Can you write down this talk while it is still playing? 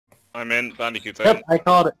I'm in. Bandicoot's Yep, in. I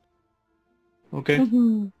called it. Okay.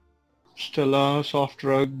 Stella, Soft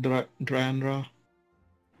Drug, Drandra,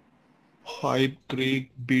 Pipe,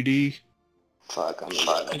 Creek, BD. Fuck, I'm in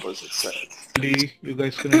the opposite side. BD, you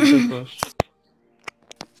guys can enter first.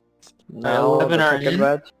 Now 11 the are second in.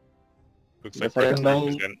 red. Looks The like second Brick's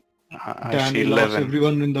round. in. I Danny see lost 11.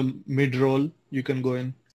 everyone in the mid roll. You can go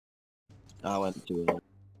in. I went to it.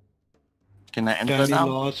 Can I enter Danny now?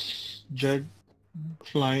 lost, Jed,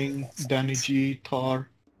 Flying, Danny G, Thor.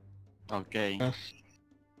 Okay. Yes.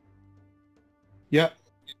 Yeah.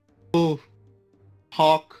 Oh,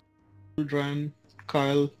 Hawk, Dran,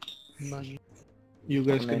 Kyle. You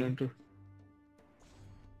guys can enter.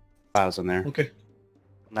 1,000 there. Okay.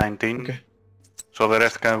 19. Okay. So the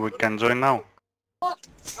rest we can join now.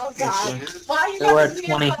 They were at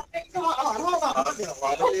 20.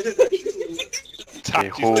 Okay,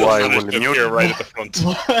 who I will mute? Here right at the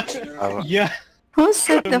front. Yeah. Who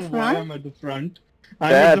said I the don't know why front? I'm at the front.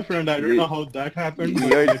 I'm at the front. I don't know how that happened. But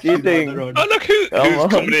You're let's see the cheating. other order. Oh look, who's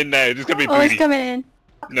coming in now? This is gonna be Oh, it's Booty. coming in.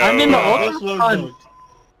 No. I'm in the Others worked Fun. out.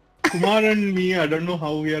 Kumar and me, I don't know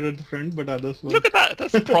how we are at the front, but others Look worked. at that.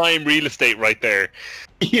 That's prime real estate right there.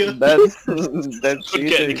 Yeah. That's Couldn't get any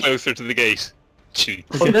cheating. closer to the gate. Gee.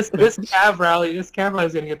 So this cav rally is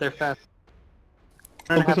gonna get there fast.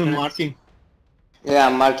 Focus on marking. Yeah,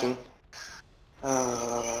 I'm marking.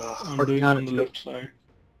 I'm Working doing on on it the too. left side.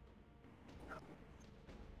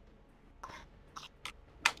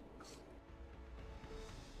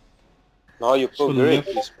 No, you So pull green, left-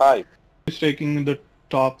 this pipe. He's taking the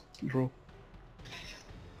top row.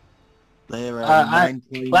 They're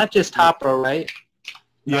Flat just top row, right?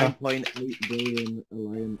 Yeah. 9.8 billion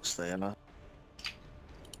alliance there.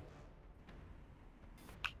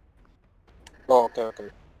 Oh, okay, okay.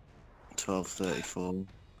 1234.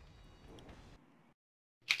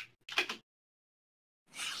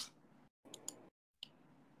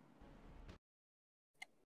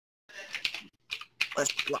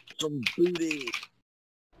 Let's slap some booty.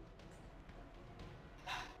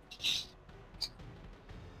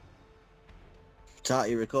 Tart,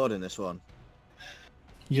 you recording this one?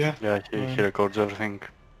 Yeah. Yeah, he records everything.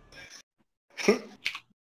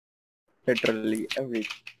 Literally every.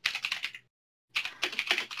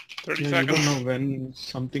 30 Yeah, you seconds. don't know when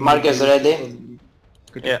something... Marcus, ready?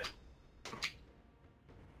 Yeah.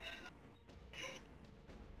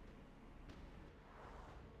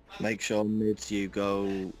 Make sure mids you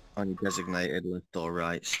go on your designated left or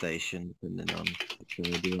right station, depending on which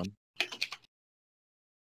one you're on.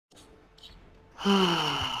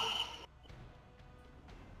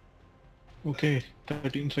 Okay,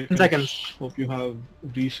 13 seconds. 10 seconds. Hope you have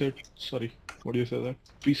reset. Sorry, what do you say that?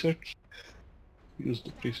 Preset? Use the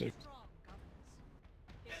preset.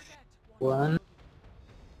 1.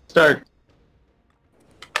 Start.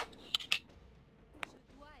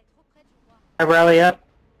 I rally up.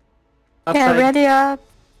 Yeah, Upside. ready up.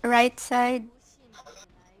 Right side.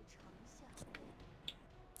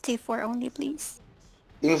 T4 only, please.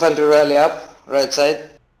 Infantry rally up, right side.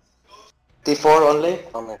 T4 only.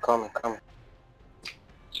 Coming.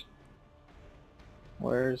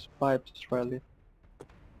 Where's Pipes rally?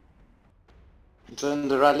 Join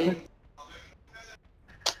the rally.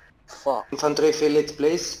 Fuck. Infantry fill it,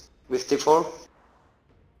 please, with T4.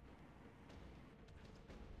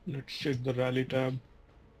 Let's check the rally tab.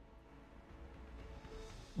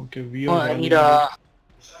 Okay, we Oh, are I rallying need out.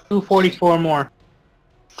 244 more.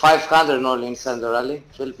 500 only inside the rally.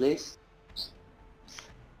 Fill, please.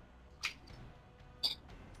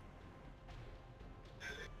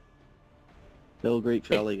 Bill Greek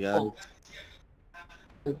rally, guys.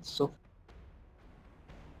 So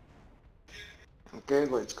Okay,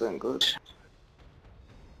 well, it's going good.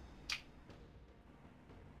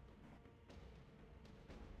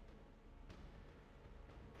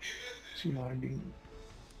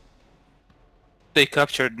 They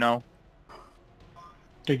captured now.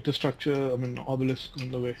 Take the structure, I mean obelisk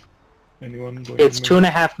on the way. Anyone going? it's mid?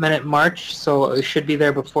 2.5 minute march, so it should be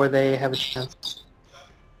there before they have a chance.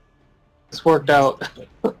 It's worked out.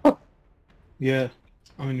 Yeah,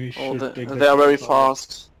 I mean we Oh, should take they that are very forward.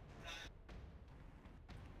 fast.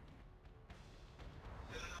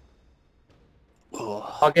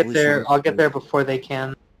 Oh, I'll get we there. should- I'll get there before they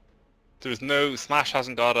can. There's no... Smash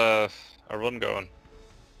hasn't got a run going.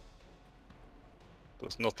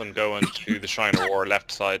 There's nothing going to the Shrine of War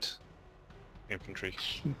left side. Infantry.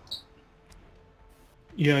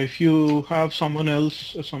 Yeah, if you have someone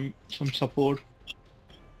else, some support,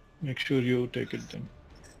 make sure you take it then.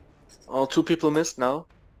 Oh, 2 people missed now.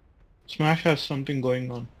 Smash has something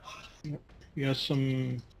going on. Yeah, he has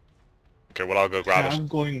some Okay, well I'll go grab cav it.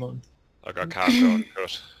 going on. I got cav going.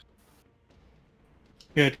 Good.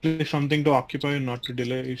 Yeah, at least something to occupy and not to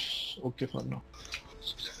delay is okay for now.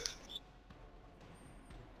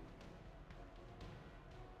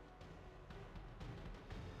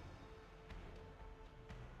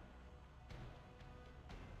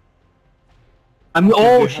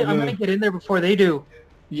 Oh they shit! have I'm a- gonna get in there before they do.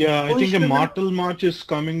 Yeah, I Holy think a shit, I'm gonna- mortal march is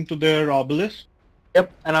coming to their obelisk.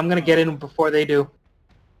 Yep, and I'm gonna get in before they do.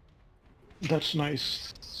 That's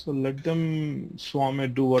nice. So let them swarm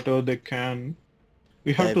it, do whatever they can.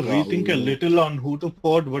 We have They've to got rethink a little on who to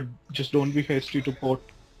port, but just don't be hasty to port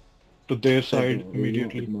to their side They've got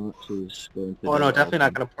immediately. marches going to Oh no, their definitely not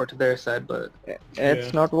open. gonna port to their side, but It's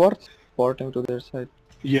Yeah. not worth porting to their side.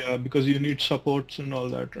 Yeah, because you need supports and all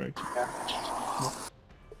that, right?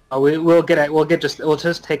 we'll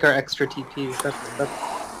just take our extra TPs. That's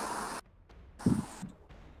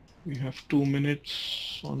We have 2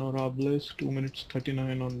 minutes on our obelisk, 2 minutes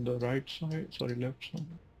 39 on the right side, sorry, left side.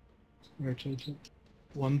 Right side, side.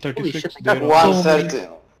 Holy 136 shit, they got there. one. 130.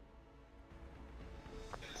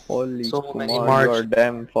 Holy So many Kumar, march. you are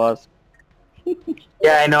damn fast.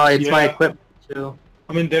 Yeah, I know. It's my Yeah. equipment too.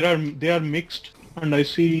 I mean, they are mixed, and I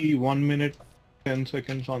see 1 minute 10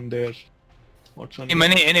 seconds on theirs. What's on yours?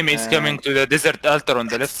 Many enemies coming to the desert altar on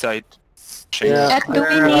the left side. Yeah.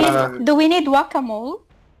 Do we need guacamole?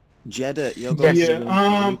 Jeddah, you're Yes. going Yeah,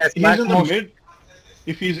 to Yes, he's in the Black mid.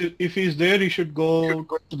 If he's there, he should go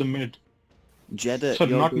to the mid. Jeddah,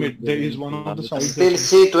 Sorry, you're not going mid. to There the is one on the side. Still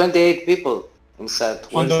see 28 people inside.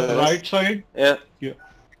 On Where's the rest? right side. Yeah.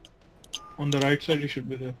 On the right side, he should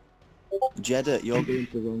be there. Jeddah, you're going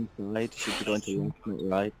to the wrong side. You should be going to left, not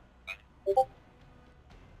right.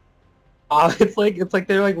 Oh, it's like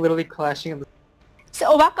they're like literally clashing in the.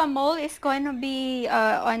 So guacamole is going to be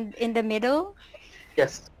in the middle.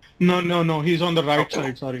 Yes. No, he's on the right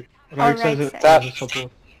side, sorry. Right right side side. as a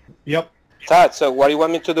support. Yep. Tad, so what do you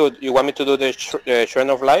want me to do? You want me to do the Shrine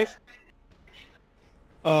of Life?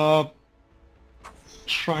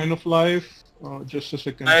 Shrine of Life, just a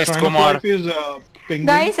second. Nice, Shrine Kumar. of Life is penguin.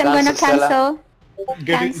 Guys, I'm gonna Cancel, Stella.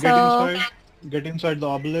 cancel. Get get inside the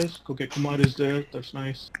obelisk. Okay, Kumar is there, that's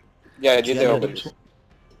nice. Yeah, I did the Yeah, obelisk.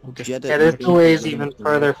 Okay. Jeddah, Yeah, you're this going to delay is the even wrong side.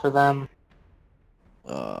 further for them.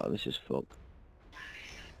 This is fucked.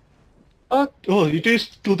 Oh, it is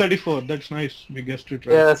 234, that's nice. We guessed it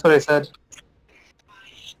right. Yeah, that's what I said.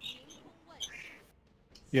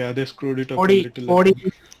 Yeah, they screwed it up 40, a little.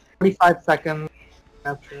 40, 45 seconds.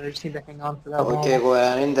 After, I just need to hang on for that Okay, long.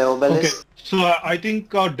 go in the Okay, obelisk. so I think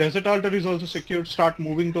Desert Altar is also secured. Start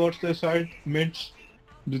moving towards their side, mids.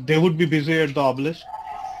 They would be busy at the obelisk.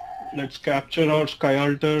 Let's capture our Sky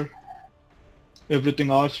Altar. Everything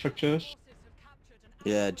our structures.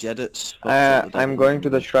 Yeah, Jeddah's fucked up with I'm that. going to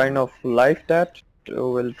the Shrine of Life that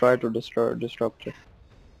will try to disrupt it.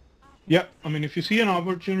 Yeah, I mean, if you see an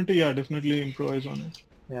opportunity, yeah, definitely improvise on it.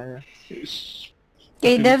 Yeah. It's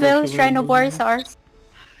Okay, 50 Devil, requests Shrine of available. War is ours.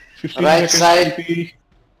 15 Right seconds side. TP.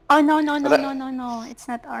 Oh no, it's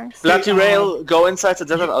not ours. Bloody Rail, go inside the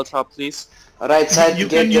Desert Altar, please. Right side, You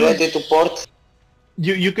get can ready use- to port.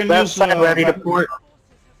 You can Left use side ready to port.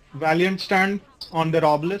 Valiant stand on their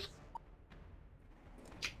obelisk.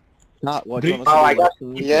 Nat, what do you Green- want us to Oh, I do? got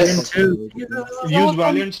Let's Yes. two. Use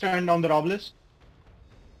Valiant stand on their obelisk.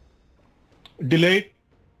 Delay it.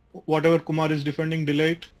 Whatever Kumar is defending,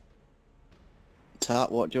 delay it.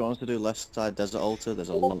 Tat, what do you want us to do? Left side Desert Altar? There's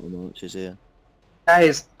a lot of marches here.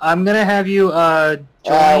 Guys, I'm gonna have you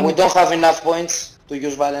join. We don't have enough points to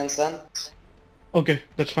use Valiant Stand. Okay,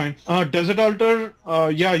 that's fine. Desert Altar,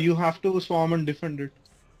 yeah, you have to swarm and defend it.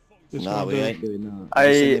 It's Nah, not we the- ain't doing that. Have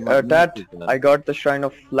you seen the amount of that marches there? I got the Shrine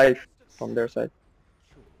of Life from their side.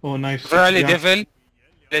 Oh, nice. Rally Yeah. Devil.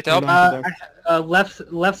 Let Hold up. on to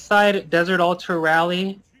that. Left side Desert Altar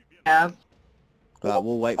rally. Have Right,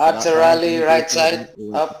 we'll wait for After that. rally, We'll right wait for side, that.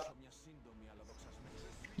 We'll wait. up.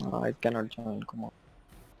 I cannot join, come on.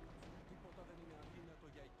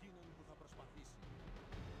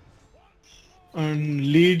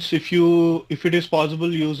 And leads, if it is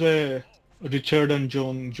possible, use a Richard and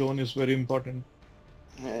Joan. Joan is very important.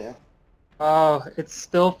 Yeah. Oh, it's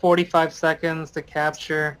still 45 seconds to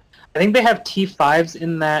capture. I think they have T5s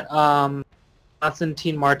in that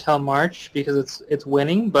Constantine Martel March because it's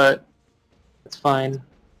winning, but it's fine.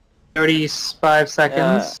 35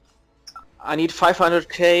 seconds. I need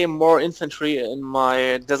 500k more infantry in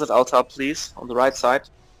my Desert Altar, please, on the right side.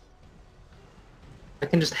 I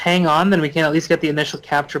can just hang on, then we can at least get the initial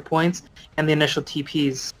capture points and the initial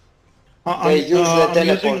TPs. They use the I'm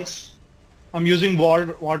teleports. I'm using war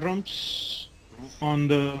drums on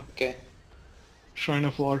the Okay. Shrine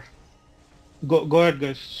of War. Go ahead,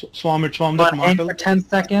 guys. Swarm it. Swarm that But hang mortal. for 10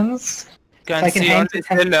 seconds. can I can see hang only to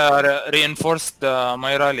still reinforced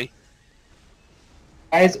my rally.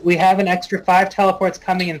 Guys, we have an extra 5 teleports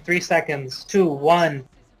coming in 3 seconds. 2, 1,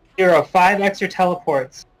 0. 5 extra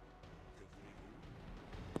teleports.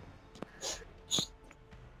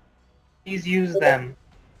 Please use them.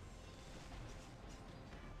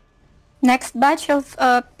 Next batch of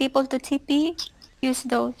people to TP, use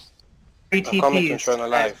those. Free I'm coming to TPs. ensure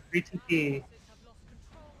alive. Free TP.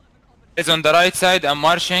 Is on the right side. I'm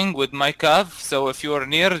marching with my cav, so if you are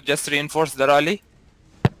near, just reinforce the rally.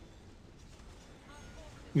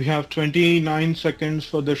 We have 29 seconds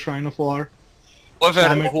for the Shrine of War.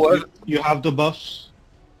 Whoever You have the buffs.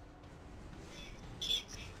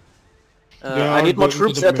 They I are need more going to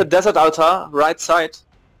troops the at the mid. desert altar, right side.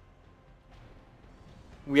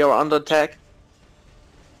 We are under attack.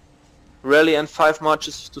 Rally and 5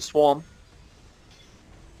 marches to swarm.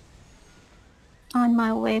 On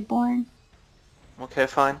my way, Born. Okay,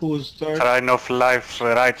 fine. Who's that? Shrine of Life's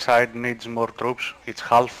right side needs more troops. It's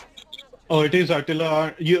half. Oh, it is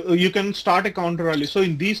Attila. You can start a counter rally. So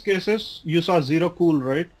in these cases, you saw Zero Cool,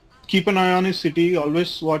 right? Keep an eye on his city.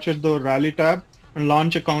 Always watch at the rally tab and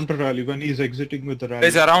launch a counter rally when he's exiting with the rally.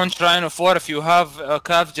 is around Shrine of War. If you have a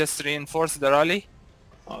cav, just reinforce the rally.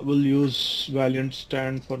 We'll use Valiant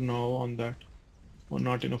Stand for now on that. Oh,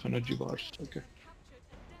 not enough energy bars. Okay.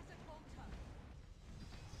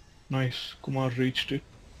 Nice. Kumar reached it.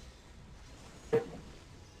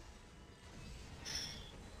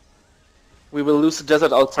 We will lose the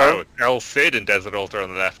desert altar. Oh, Earl Sid in Desert Altar on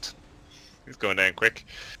the left. He's going down quick.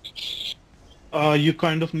 You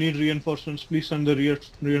kind of need reinforcements. Please send the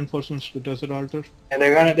reinforcements to Desert Altar.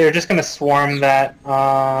 Yeah, they're just gonna swarm that.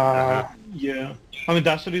 Yeah. I mean,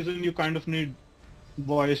 that's the reason you kind of need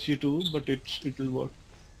YSG too, but it'll work.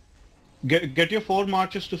 Get your 4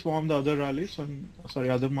 marches to swarm the other rallies and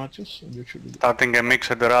other marches, and you should do that. Starting a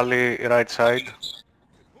mix at the rally right side.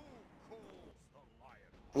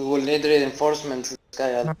 We will need reinforcements.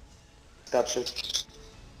 Sky captured.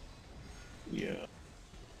 Yeah.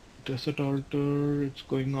 Desert Altar, it's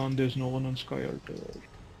going on. There's no one on Sky Altar.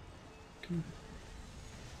 Okay.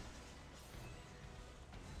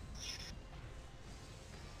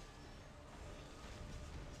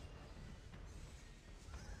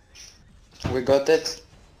 We got it.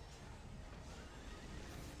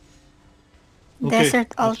 Okay, Desert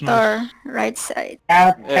that's altar, nice. right side.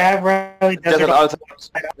 Cav rally, Desert altar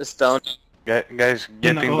is down. Guys,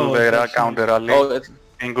 get No, into the that's counter rally. Oh,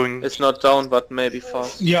 Going. it's not down, but maybe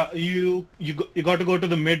fast. Yeah, you got to go to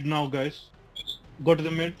the mid now, guys. Go to the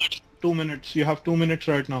mid. 2 minutes. You have 2 minutes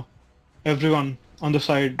right now. Everyone on the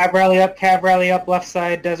side. Cav rally up, left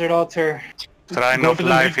side, Desert Altar. Shrine Go of to the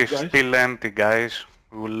Life mid, is guys. still empty, guys.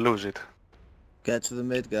 We will lose it. Get to the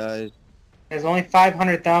mid, guys. There's only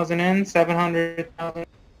 500,000 in, 700,000.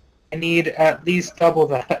 I need at least double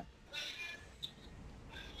that.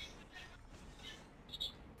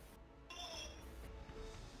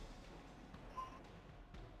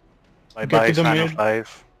 Bye Get bye, to the Shrine mid. of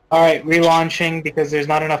Life. Alright, relaunching because there's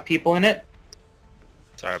not enough people in it.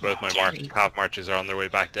 Sorry, both my half marches are on their way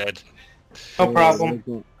back dead. No problem.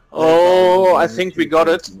 Oh, I think we got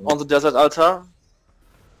it on the desert altar.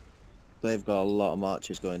 They've got a lot of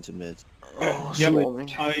marches going to mid. Oh, Yep.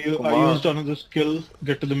 swarming. I Come on. used another skill.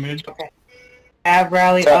 Get to the mid. Cav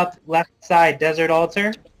rally up, left side, Desert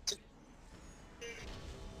Altar.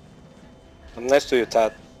 I'm next to you,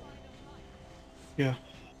 Tad. Yeah.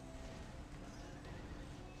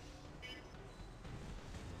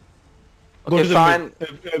 Go Okay, to the fine. mid.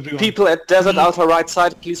 Everyone. People at desert altar right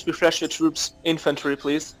side, please refresh your troops. Infantry,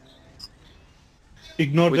 please.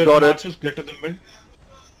 Ignore We their got it. marches. Get to the mid.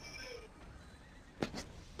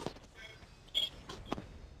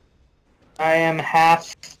 I am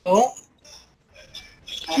half full.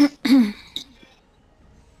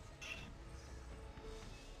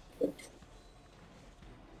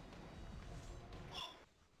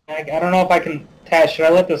 I don't know if I can test. Should I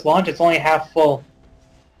let this launch? It's only half full.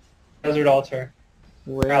 Desert Altar.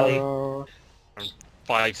 Rally. I'm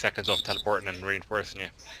 5 seconds off teleporting and reinforcing you.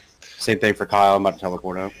 Same thing for Kyle. I'm about to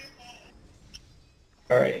teleport out.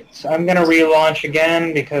 Alright, so I'm gonna relaunch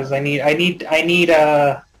again because I need I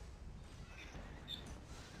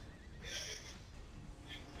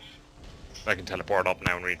can teleport up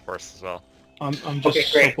now and reinforce as well. I'm just Okay,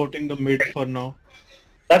 great. supporting the mid for now.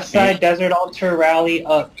 left side Desert Altar rally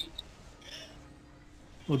up.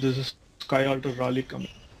 Oh, there's a Sky Altar rally coming.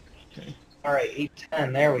 Okay. Alright,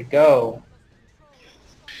 810, there we go.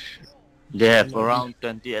 They have around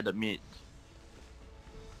 20 at the mid.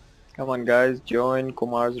 Come on guys, join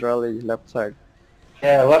Kumar's rally, left side.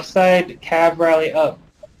 Yeah, left side cab rally up.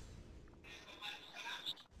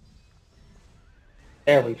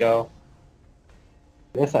 There we go.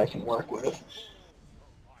 This I can work with.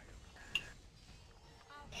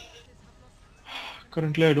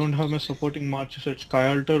 Currently, I don't have my supporting marches at Sky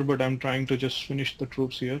Altar, but I'm trying to just finish the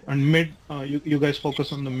troops here. And mid, you guys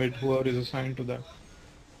focus on the mid, whoever is assigned to that.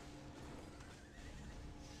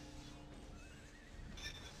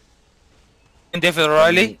 David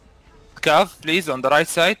Riley, Cav, please, on the right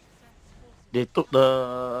side. They took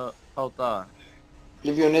the altar.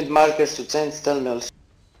 If you need markers to change, tell me also.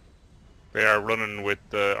 They are running with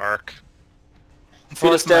the arc.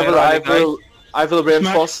 Phoenix my Devil, rally I will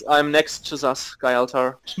reinforce. I'm next to the Sky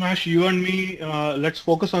Altar. Smash, you and me, let's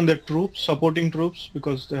focus on their troops, supporting troops,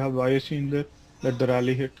 because they have IAC in there. Let the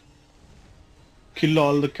rally hit. Kill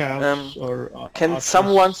all the calves or... Can archers.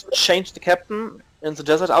 someone change the captain in the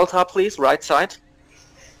Desert Altar, please? Right side.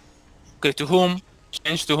 Okay, to whom?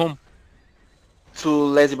 Change to whom? To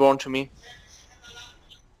Lazyborn, to me.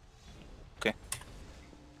 Okay.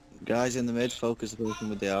 Guys in the mid, focus working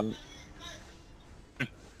with the arm.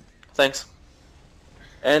 Thanks.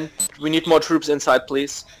 And we need more troops inside,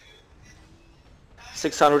 please.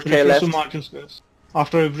 600k Refresh left. the marches, guys.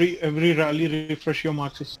 After every rally, refresh your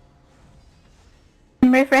marches.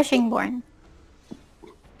 I'm refreshing Born.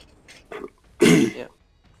 Yeah.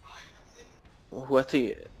 What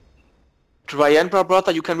the... Dryanbra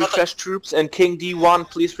brother, you can refresh troops, and King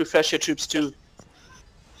D1, please refresh your troops too.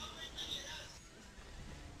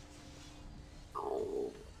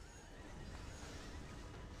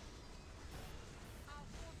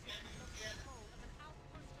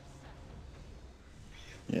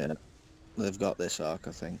 Yeah, they've got this arc,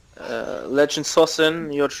 I think. Legend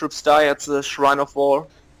Sosin, your troops die at the Shrine of War.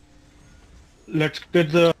 Let's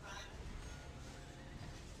get the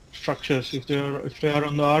structures. If they are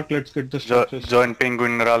on the arc, let's get the structures. Join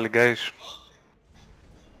Penguin rally, guys.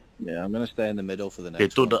 Yeah, I'm gonna stay in the middle for the They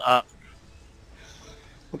next took one. the arc.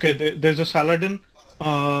 Okay, there's a Saladin.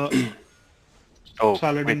 Oh,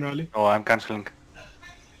 Saladin wait. rally. Oh, I'm cancelling.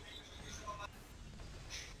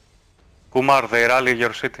 Kumar, they rally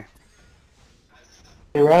your city.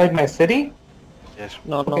 They rallied my city? Yes.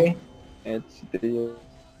 No, Okay. no. It's the...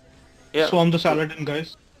 Yeah. Swarm the Saladin,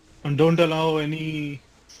 guys. And don't allow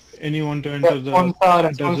anyone to enter the... Swarm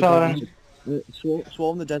Saladin, Swarm desert Saladin. area.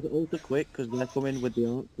 Swarm the desert altar quick, because they're coming with the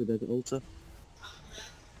arc, the desert altar.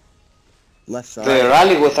 Left side. The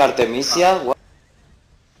rally with Artemisia? What?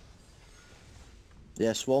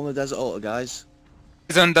 Yeah, swarm the desert altar, guys.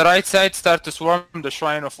 On the right side, start to swarm the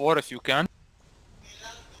Shrine of War if you can.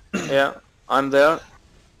 Yeah, I'm there.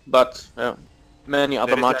 But, many other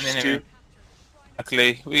There is an marches enemy. too.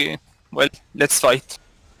 Actually, well, let's fight.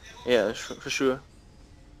 Yeah, for sure.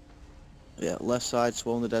 Yeah, left side,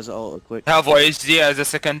 swarm the desert altar quick. I have YHD as a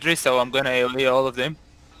secondary, so I'm gonna AoE all of them.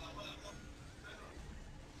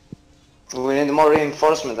 We need more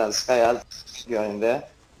reinforcement than Sky Alt. You are in there.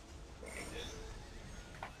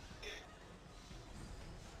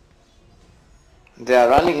 They are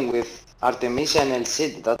running with Artemisia and El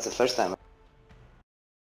Cid. That's the first time.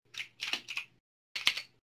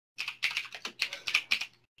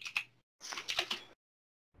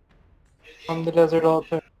 On the desert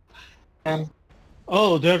altar. And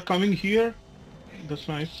Oh, they're coming here? That's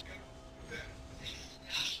nice.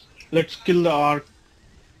 Let's kill the arc.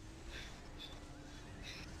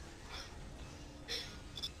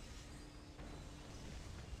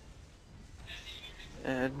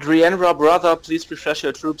 Drienra brother, please refresh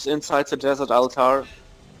your troops inside the Desert Altar.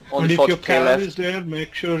 And Only if your 40k cav left. is there,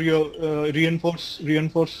 make sure you reinforce.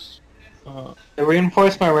 reinforce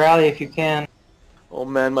my rally if you can. Oh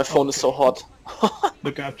man, my phone is so hot.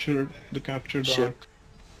 the captured Shit. arc.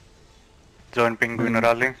 Join Penguin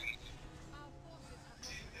rally.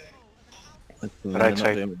 Right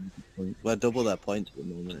side. We're double their points at the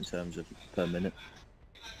moment in terms of per minute.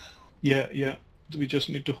 Yeah. We just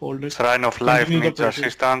need to hold it. Shrine of Life Continue the needs pressure.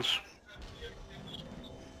 assistance.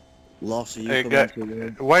 Loss, are you Hey, coming to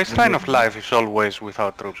the... why Shrine of Life is always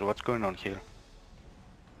without troops? What's going on here?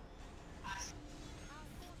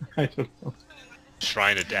 I don't know.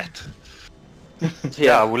 Shrine of Death.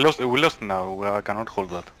 Yeah, we lost now. I cannot hold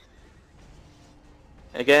that.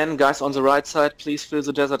 Again, guys on the right side, please fill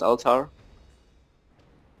the Desert Altar.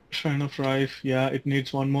 Shrine of Rife. Yeah, it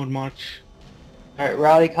needs one more march. Alright,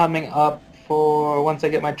 rally coming up for once I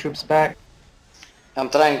get my troops back. I'm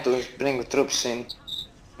trying to bring the troops in.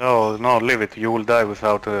 No, leave it. You will die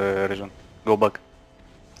without reason. Go back.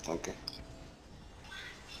 Okay.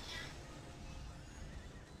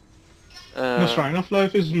 No, Shrine of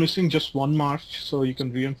Life is missing just one march, so you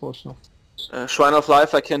can reinforce now. Shrine of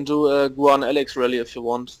Life, I can do a Guan Alex rally if you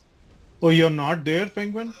want. Oh, you're not there,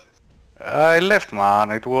 Penguin? I left,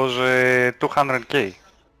 man. It was 200k.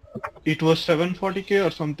 it was 740k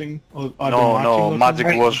or something? Or are they No, marching no, or Magic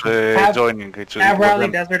something? was joining. It Cav was Rally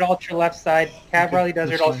them. Desert Ultra left side. Cav Okay, Rally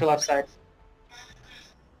Desert that's Ultra fine. left side.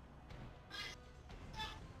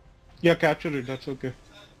 Yeah, capture it. That's okay.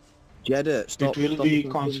 Jeddah, stop. It will stop be the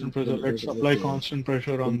constant pressure. desert, Let's desert, apply desert. constant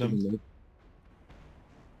pressure on them.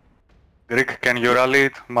 Greek, can you rally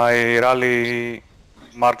it? My rally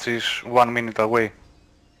march is 1 minute away.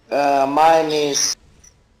 Mine is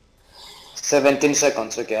 17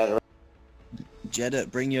 seconds. Okay. Jeddah,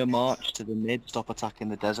 bring your march to the mid. Stop attacking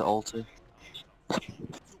the desert altar.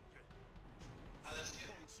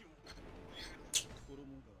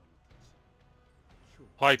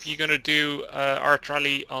 Pipe, you gonna do Arch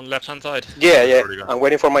Rally on left hand side? Yeah, yeah. Already gone. I'm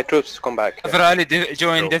waiting for my troops to come back. Cav Rally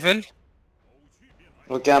join Go. Devil.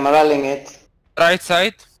 Okay, I'm rallying it. Right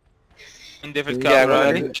side. In Devil Yeah, Cav I'm gonna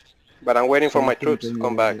Rally. do, but I'm waiting for my Jonathan, troops to bring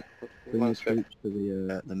come your- back. Bring One your sec. troops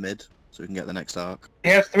to the mid, so we can get the next arc.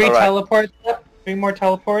 We have 3 Alright. teleports left. 3 more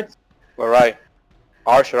teleports. Alright.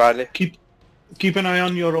 Arch rally. Keep an eye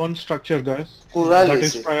on your own structure, guys. Who That rallies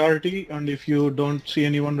is it? priority, and if you don't see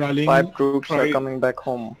anyone rallying, 5 troops try, are coming back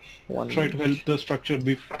home. One try to help the structure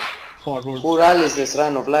be forward. Who rallies this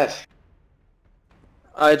Rhine of Life?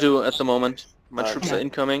 I do at the moment. My Okay. troops are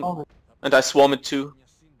incoming, and I swarm it too.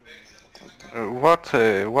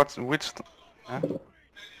 Which... Huh?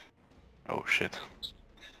 Oh shit.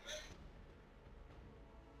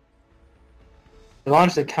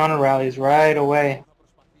 Launch the counter rallies right away.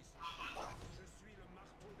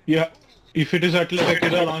 Yeah, if it is athletic,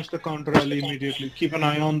 launch the counter rally immediately. Keep an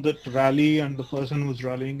eye on that rally and the person who's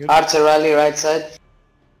rallying it. Archer rally right side.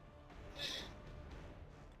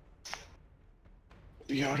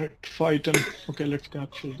 We are at fight and okay, let's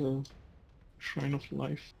capture the Shrine of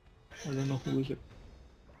Life. I don't know who is it.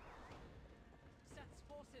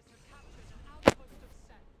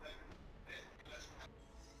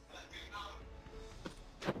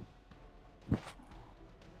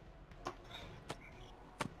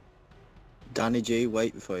 Danny G,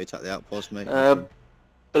 wait before you attack the outpost, mate.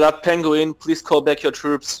 Blood Penguin, please call back your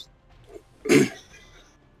troops.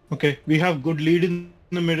 Okay, we have good lead in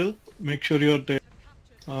the middle. Make sure you're there.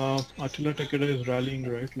 Attila Takeda is rallying,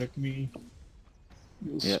 right? Let me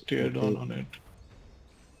Yep, stare down okay. on it.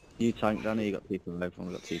 You tank, Danny, you got people in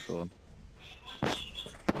everyone got T4.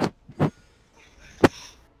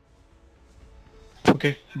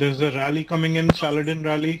 Okay, there's a rally coming in, Saladin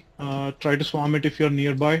rally. Try to swarm it if you're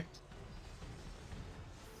nearby.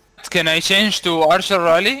 Can I change to Archer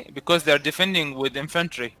Rally? Because they're defending with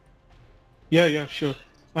infantry. Yeah, sure.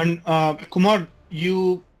 And Kumar,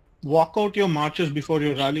 you walk out your marches before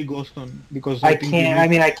your rally goes on because I think can't. we I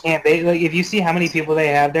mean, I can't. They, like, if you see how many people they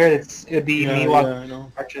have there, it would be me walking I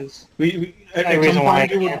know. marches. We at Only reason some why I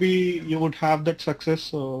point you would have that success.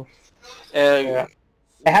 So Yeah.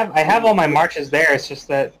 I have all my marches there. It's just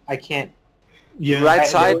that I can't. yeah, Right I-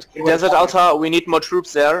 side, it was- Desert Altar, we need more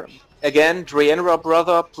troops there. Again, Draenra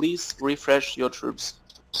brother, please refresh your troops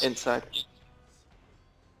inside.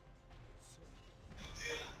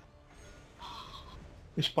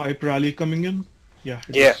 is Pipe rally coming in? Yeah.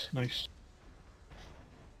 it Yeah. is. Nice.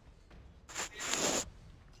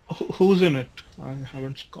 Who's in it? I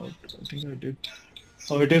haven't scouted. I think I did.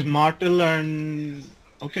 Oh, it is Martel and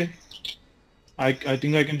okay. I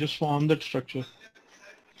think I can just form that structure.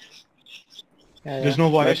 There's no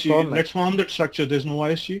Let's YSG. form it. Let's form that structure. There's no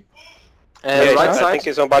YSG. Yeah, Right I side, think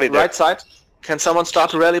it's somebody there. right side. Can someone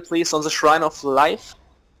start a rally, please, on the Shrine of Life?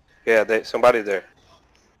 Yeah, somebody there.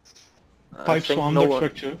 I Pipe think swarm no that one.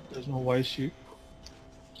 structure. There's no YSG.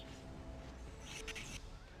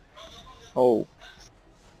 Oh,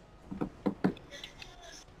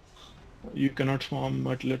 You cannot swarm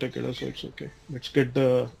Attila Takeda, so it's okay. Let's get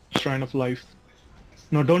the Shrine of Life.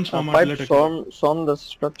 No, don't swarm Attila Pipe Takeda. storm the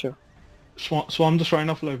structure. Swarm the Shrine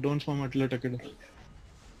of Life. Don't swarm Attila Takeda.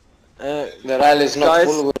 The rally is not Guys.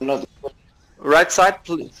 full. We're not. Right side,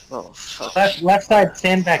 please. Oh, fuck. Left side,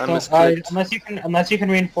 stand back. I Don't, misclicked. unless you can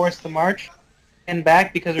reinforce the march, stand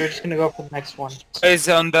back because we're just gonna go for the next one. Guys,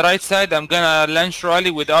 on the right side, I'm gonna launch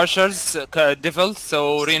rally with archers, devil,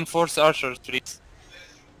 so reinforce archers, please.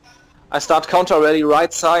 I start counter rally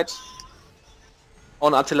right side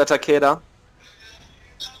on Attila Takeda.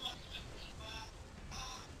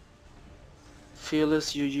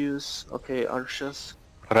 Fearless, you use okay archers.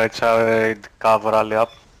 Right side, cover rally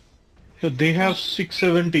up. So they have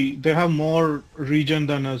 670. They have more region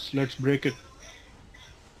than us. Let's break it.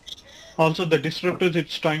 Also, the disruptors,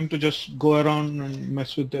 it's time to just go around and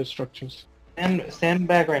mess with their structures. And stand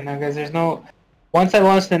back right now, guys. There's no. Once I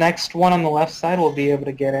launch the next one on the left side, we'll be able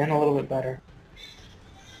to get in a little bit better.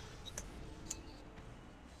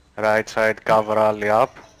 Right side, cover rally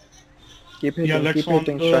up. Keep hitting, Yeah, let's keep form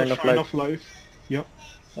hitting the Shrine Shrine of of Life. Yep.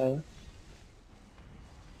 Life.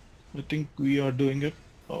 I think we are doing it.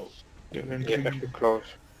 Oh, they're Yeah, entering. close.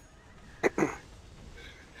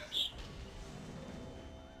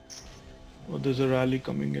 Oh, there's a rally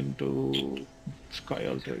coming into Sky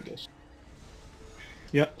Altar, I guess.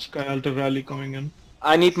 Yeah, Sky Altar rally coming in.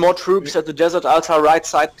 I need more troops at the Desert Altar right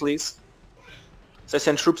side, please. So I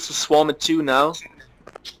send troops to swarm it too now.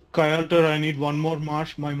 Sky Altar, I need one more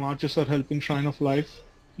march. My marches are helping Shrine of Life.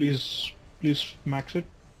 Please max it.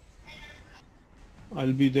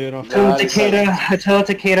 I'll be there after. Attila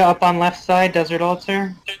Takeda up on left side, Desert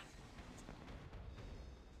Altar.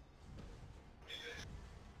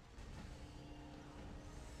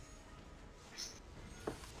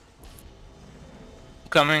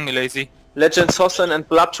 Coming, lazy. Legend Sosan and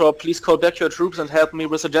Bloodtor, please call back your troops and help me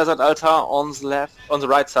with the Desert Altar on the left, on the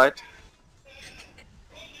right side.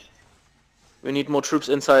 We need more troops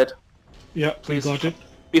inside. Yeah, Please. we got it.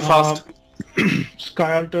 Be fast.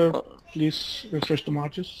 Sky Altar, please refresh the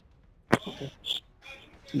marches. Okay.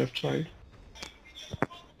 Left side.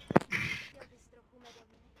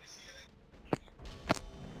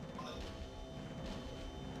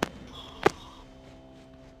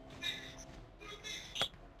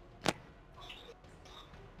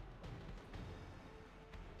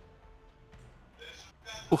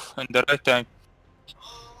 Oof, in the right time.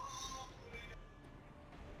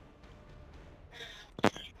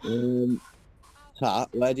 Pat,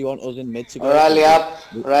 where do you want us in mid to go? Rally up,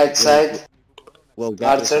 right side. We'll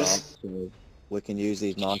get this Archers. up, so we can use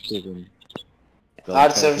these marches and go.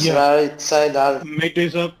 Archers, Yeah. right side. Mid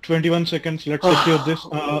is up, 21 seconds. Let's secure this.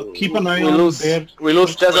 Keep an eye We on lose. there. We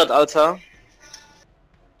lose Desert Altar.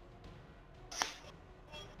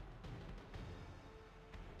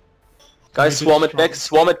 Guys, Mid is swarm it strong. back.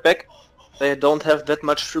 Swarm it back. They don't have that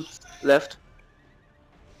much troops left.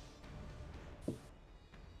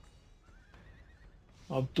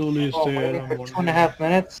 Abdul is Oh, there. waiting I'm for wondering. 2.5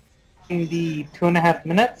 minutes. In the 2.5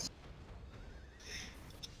 minutes.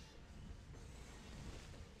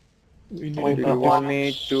 We need Wait, Do to you want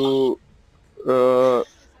me to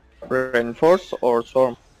reinforce or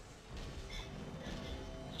storm?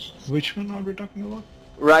 Which one are we talking about?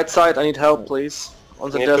 Right side, I need help, please.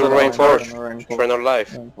 On the We need to Desert reinforce. Altar. Shrine of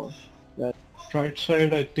Life. Reinforce. Right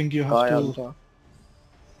side, I think you have Sky to... Altar.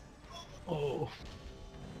 Oh.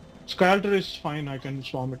 Sky Altar is fine, I can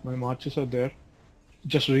swarm it. My marches are there.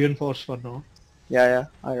 Just reinforce for now. Yeah,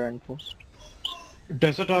 I reinforced.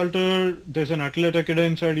 Desert Altar, there's an Athletic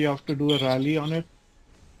inside, you have to do a rally on it.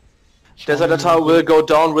 Desert Altar will go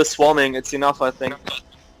down with swarming. It's enough, I think.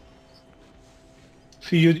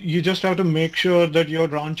 See, you just have to make sure that you're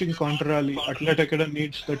launching counter rally. Athletic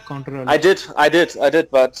needs that counter rally. I did,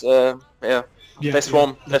 but yeah. Yeah, They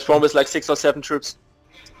swarm. yeah, They swarm with like 6 or 7 troops.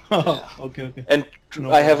 okay. And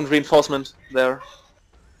No I haven't reinforcement there.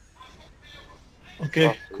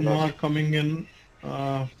 Okay, Kumar coming in.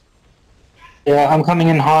 Yeah, I'm coming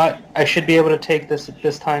in hot. I should be able to take this at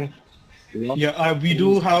this time. Yeah, we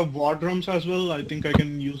do have war drums as well. I think I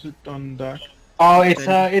can use it on that. Oh, it's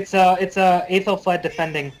Aethel Flood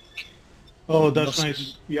defending. Oh, that's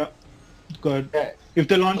nice. Yeah, good. Yeah, If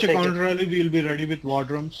they launch a I'll take counter rally, we'll be ready with war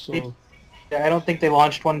drums. So yeah, I don't think they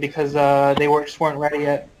launched one because they just weren't ready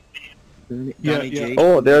yet. Yeah.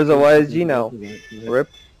 Oh, there's a YSG now. Rip.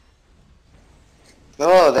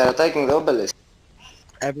 No, they're attacking the obelisk.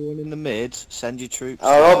 Everyone in the mid, send your troops.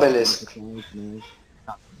 Our to- obelisk.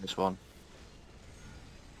 This one.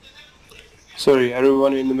 Sorry,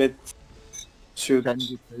 everyone in the mid. Shoot. Send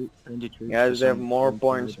your troops. Send your troops. Yeah, to they have some- more some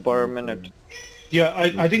points side per of the minute. map. yeah,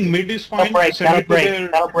 I think mid is That'll fine. break. Send That'll it to break. their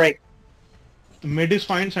That'll break. mid is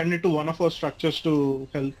fine. Send it to one of our structures to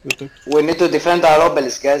help with it. We need to defend our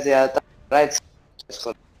obelisk, guys. They are right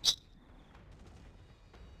side.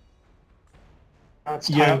 That's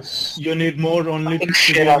Yeah, times. you need more only Fucking to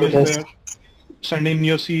shit out of this. there. Send in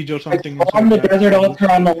your siege or something. On the inside that. Desert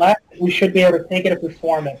Altar on the left, we should be able to take it if we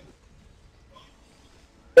form it.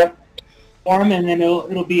 Yep. Form and then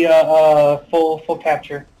it'll be a full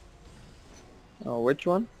capture. Oh, which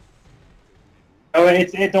one? Oh,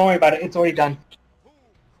 don't worry about it. It's already done.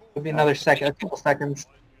 It'll be another second, a couple seconds.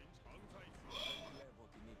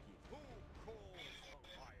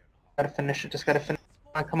 Gotta finish it. Just gotta finish.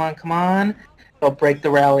 Come on. They'll break the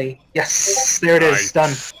rally. Yes, there it is.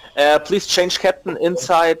 Done. Please change captain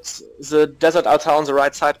inside the Desert Altar on the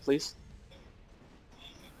right side, please.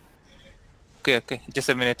 Okay. Just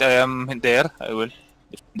a minute. I am there. I will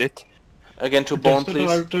defend it. Again to Bone, Desert please.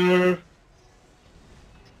 Altar.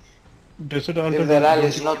 Desert Altar. If the rally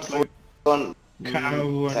is not full on Cav and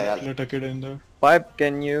Kyle. Athletic in there. Pipe,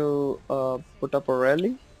 can you put up a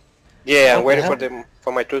rally? Yeah, I'm What waiting the for them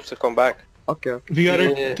for my troops to come back. Okay, okay. We are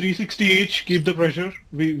Yeah. at 360 each. Keep the pressure.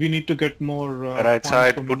 We need to get more Right points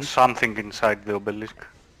side, per put minute. something inside the obelisk.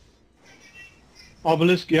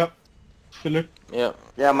 Obelisk, yeah. Fill it. Yeah,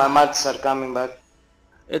 Yeah, my marches are coming back.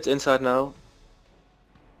 it's inside now.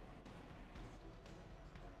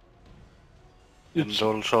 It's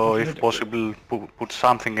And also, if athletic. possible, put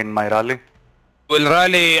something in my rally. Will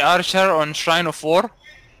rally Archer on Shrine of War.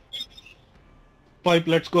 Pipe,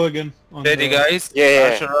 let's go again. On Ready, the, guys? Yeah,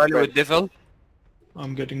 Archer rally ready. with Devil.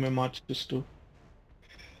 I'm getting my marches too.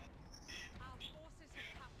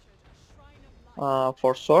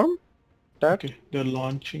 For storm? That? Okay, they're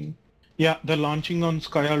launching. Yeah, they're launching on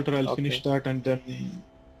Sky Altar. I'll Okay. finish that and then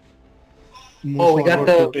move Oh, we got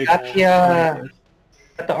forward the to take.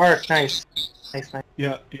 got the arc. Nice. Nice.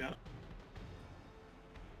 Yeah, yeah.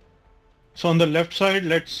 So on the left side,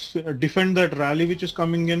 let's defend that rally which is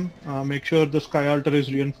coming in. Make sure the Sky Altar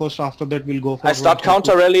is reinforced. After that, we'll go for. I start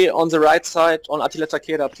counter rally on the right side on Attila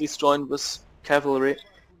Takeda. Please join with cavalry.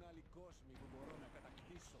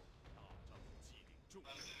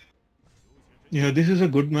 Yeah, this is a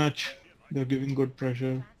good match. They're giving good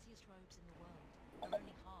pressure.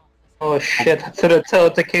 Oh shit! That's an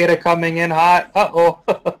Takeda coming in hot. Uh-oh.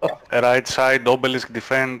 Right side, obelisk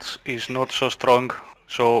defense is not so strong,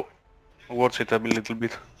 so watch it a little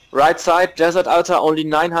bit. Right side, Desert Altar, only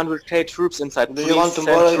 900k troops inside. Do Please you want to send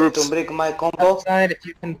borrow troops. to break my combo? Outside, if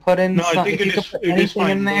you can put in No, I some, think if you it could is- put it is anything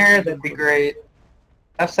fine. in there, that'd be great.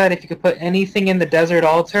 Left side, if you could put anything in the desert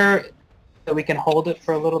altar, so we can hold it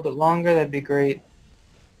for a little bit longer, that'd be great.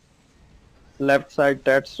 Left side,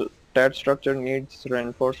 that structure needs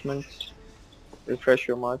reinforcements. Refresh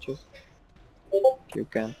your marches. You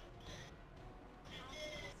can.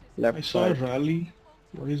 Left I saw a side. rally.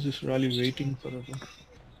 Why is this rally waiting forever?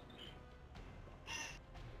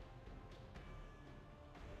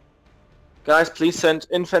 Guys, please send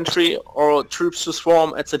infantry or troops to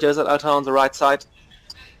swarm at the Desert Altar on the right side.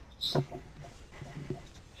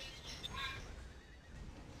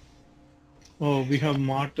 Oh, we have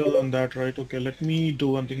Martel on that, right? Okay, let me do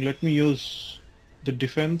one thing. Let me use the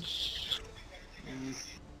defense.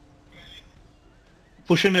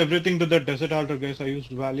 Push in everything to the Desert Altar, guys. I used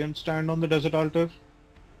Valiant Stand on the Desert Altar.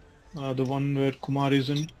 The one where Kumar is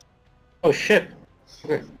in. Oh shit.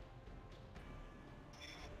 Okay.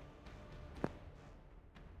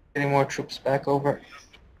 Getting more troops back over.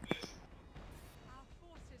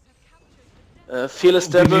 Fearless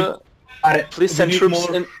Devil, Got it. please send need troops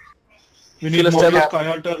more- in. We need Fearless more Devil, Sky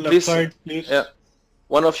Altar left please. side, please. Yeah.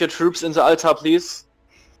 One of your troops in the altar, please.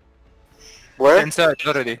 Where? Inside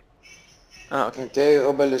already. Ah, okay. Okay,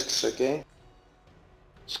 obelisks, okay.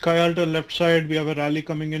 Sky Altar left side, we have a rally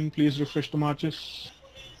coming in. Please refresh the marches.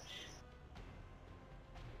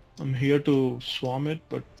 I'm here to swarm it,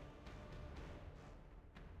 but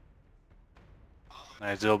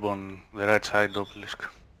Nice job on the right side, obelisk.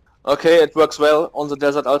 Okay, it works well on the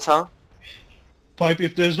Desert Altar. Pipe,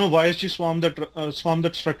 if there's no YSG, swarm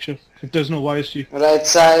that structure. If there's no YSG. Right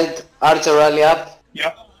side, Archer rally up.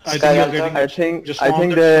 Yeah, I Sky think you're Altar. getting I it. think Just I swarm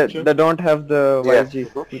think that they structure. they don't have the Yeah.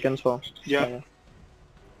 YSG. You can swarm. Yeah.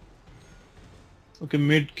 Okay,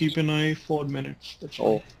 mid, keep an eye, 4 minutes. That's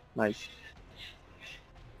Oh, fine. nice.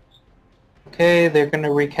 Okay, they're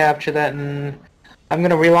gonna recapture that, and I'm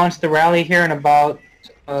gonna relaunch the rally here in about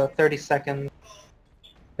 30 seconds.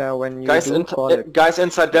 Yeah, when you Guys, do call it. guys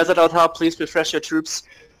inside Desert Altar, please refresh your troops.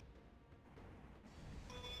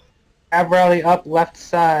 Have rally up left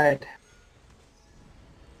side.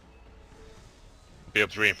 Be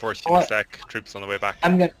able to reinforce you in a sec. Troops on the way back.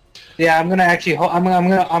 I'm gonna actually I'm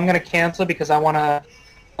gonna cancel because I wanna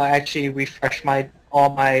actually refresh all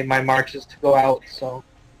my marches to go out. So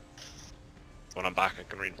When I'm back, I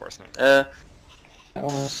can reinforce now. I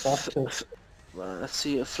wanna stop too. Let's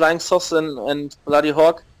see, Flying Sauce and Bloody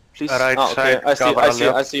Hawk, please. Right okay,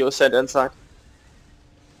 side, I see you sent inside.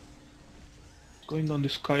 Going on the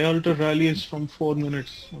Sky Altar rally is from 4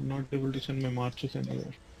 minutes. I'm not able to send my marches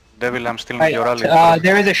anywhere. Devil, I'm still in Right, your rally.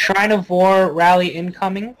 there is a Shrine of War rally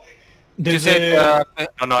incoming. There's You said,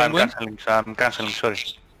 no, I'm Penguin? cancelling, sorry.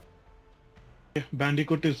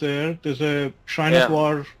 Bandicoot is there. There's a Shrine Yeah. of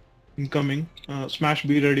War incoming. Smash,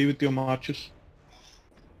 be ready with your marches.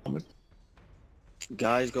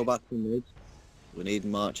 Guys, go back to mid. We need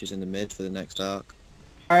marches in the mid for the next arc.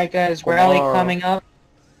 All right, guys, rally Tomorrow. coming up.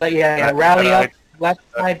 But yeah, Right, rally right. up left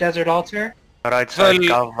side Desert Altar. Right side,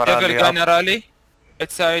 Devil, cav Devil rally gonna up. rally.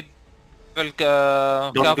 Right side. Devil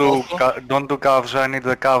Don't cav do, also. don't do calves, I need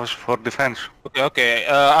the calves for defense. Okay, okay.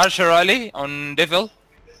 Archer rally on Devil.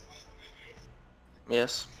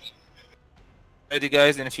 Yes. Ready,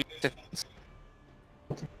 guys, in a few seconds.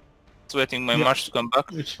 Just waiting my Yeah. march to come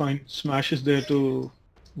back. It's fine. Smash is there to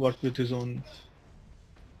work with his own.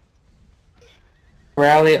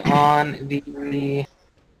 Rally on the...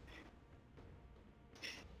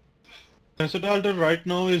 Desert Altar right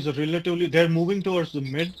now is relatively... They're moving towards the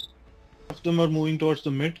mid. Half of them are moving towards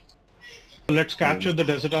the mid. So let's capture the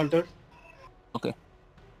Desert Altar. Okay.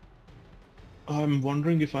 I'm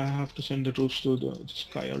wondering if I have to send the troops to the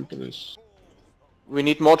Sky Altar is... We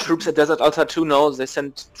need more troops at Desert Altar 2 now. They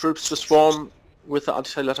sent troops to swarm with the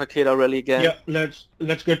Attila Takeda rally again. Yeah,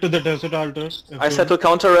 let's get to the Desert Altar. I set to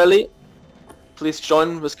counter rally. Please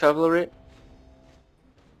join with cavalry.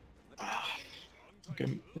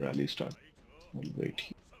 Okay, rally start. I'll wait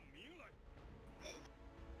here.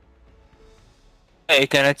 I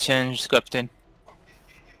cannot change captain.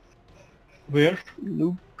 Where?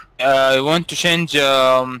 Loop. I want to change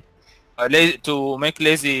to make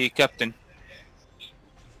lazy captain.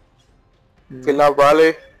 Killer Rally.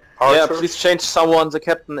 Yeah, Archer. please change someone the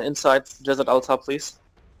captain inside Desert Altar, please.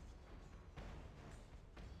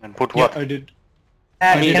 And put Yeah, what? I did.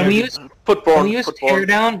 Can we use Football. Can we use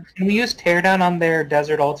teardown? Can we use teardown on their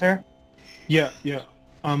Desert Altar? Yeah.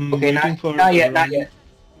 I'm Okay, waiting not, for... not yet, not yet.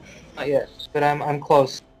 Not yet, but I'm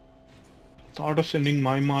close. Thought of sending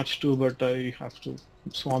my march too, but I have to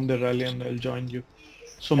swarm the rally and I'll join you.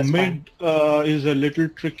 So That's mid is a little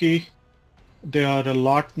tricky. They are a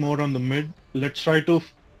lot more on the mid. Let's try to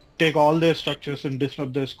take all their structures and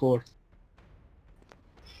disrupt their score.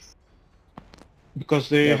 Because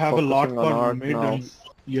they have a lot focusing on for art mid now. and...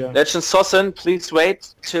 Yeah. Legend Sosin, please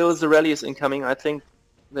wait till the rally is incoming. I think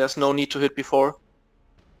there's no need to hit before.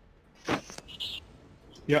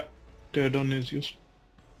 Yeah. Teardown is used.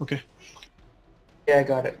 Okay. Yeah, I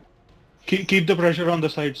got it. Keep the pressure on the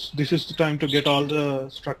sides. This is the time to get all the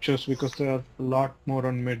structures because there are a lot more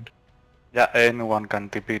on mid. Yeah, anyone can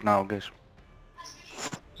TP now, guys.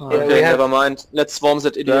 Okay, never mind. Let's swarm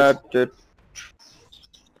that idiot.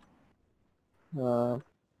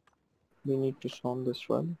 We need to swarm this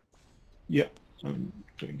one. Yeah, I'm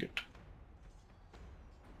doing it.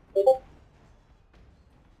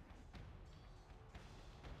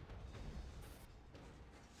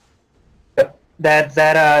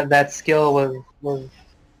 That skill was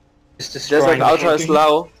just destroying. Desert Altar is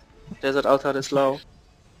low. Desert Altar is low.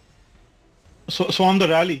 So swarm the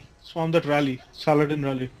rally. Swarm that rally. Saladin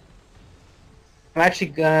rally. I'm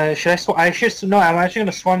actually I'm actually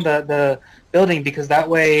gonna swarm the building because that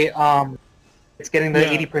way it's getting the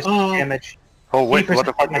 80% damage. Oh wait, what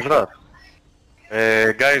the 80% fuck is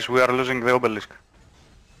that? Guys, we are losing the obelisk.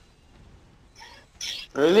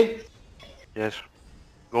 Really? Yes.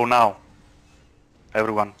 Go now.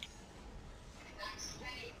 Everyone.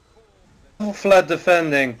 Flat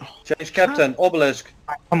defending. Change captain. Obelisk.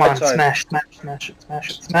 Come on, Right side.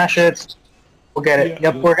 smash it. We'll get it.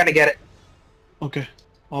 Yeah. Yep, we're gonna get it. Okay.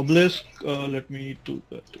 Obelisk, let me do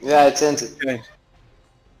that. Yeah, it's empty. Okay.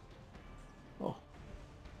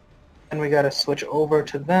 And we gotta switch over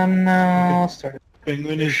to them now. Start.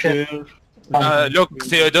 Penguin is there. Look,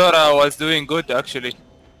 Theodora was doing good actually.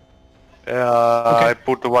 I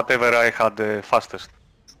put whatever I had fastest.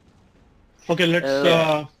 Okay,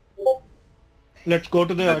 let's go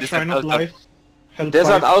to the Shrine of Life. Help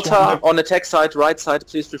Desert 5, Altar swarm on attack side, right side.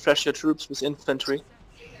 Please refresh your troops with infantry.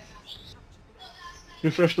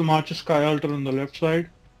 refresh the march Sky Altar on the left side.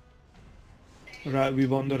 We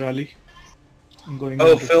won the rally. I'm going.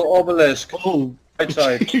 Oh, into- Phil Obelisk. Oh, Right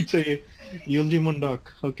side. it's a Yulji Mundak.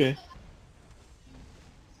 Okay.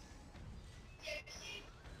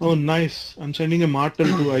 Oh, nice. I'm sending a Martel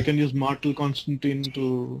too. I can use Martel Constantine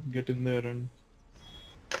to get in there and...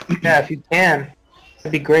 Yeah, if you can,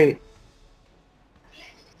 that'd be great.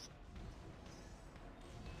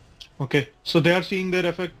 Okay, so they are seeing their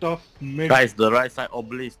effect of mid... Guys, the right side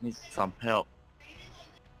obelisk needs some help.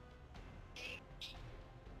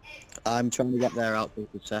 I'm trying to get their outpost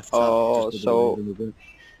with Seth. Oh, so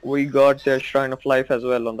we got their Shrine of Life as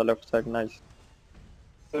well on the left side. Nice.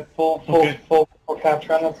 Full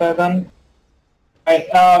capture on that side then. Alright,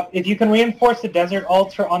 if you can reinforce the Desert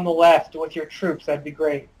Altar on the left with your troops, that'd be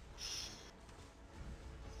great.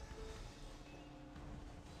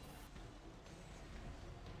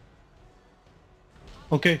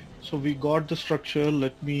 Okay, so we got the structure.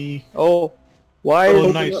 Let me... Oh, why Oh,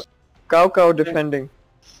 is nice. Cow defending?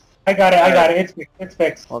 I got it. It's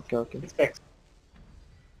fixed. Okay. It's fixed.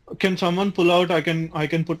 Can someone pull out? I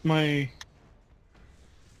can put my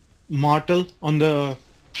Martel on the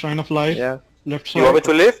Shrine of Life. Yeah. Left side. You want me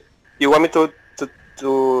to leave? You want me to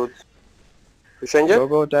change it?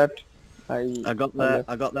 Go that. I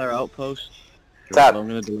got their outpost. Tab. I'm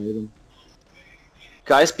gonna delay them.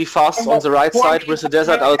 Guys, be fast on the right side with the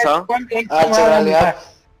desert altar. Archer rally up.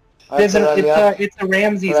 Archer rally up. It's a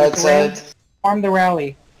Ramses. Right It's a Ramses. side. Farm the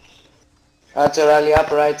rally. Archer rally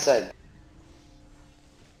up, right side.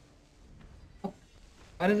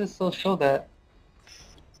 Why does it still show that?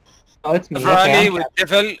 Oh, it's me. Calf rally Okay. with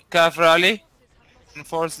devil, calf rally.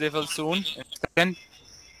 Enforce devil soon. In a second.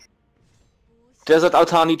 Desert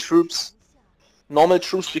altar need troops. Normal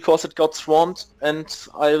troops because it got swarmed, and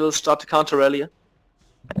I will start the counter rally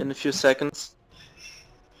in a few seconds.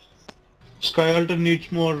 Sky Altar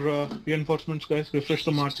needs more reinforcements, guys. Refresh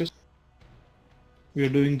the marches. We are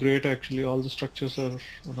doing great actually. All the structures are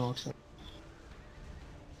on our side.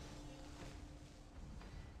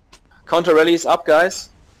 Counter rally is up, guys,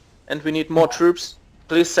 and we need more troops.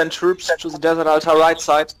 Please send troops to the desert altar right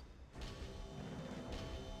side.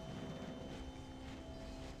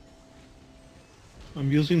 I'm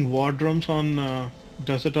using war drums on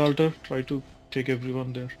desert altar. Try to take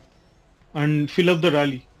everyone there. And fill up the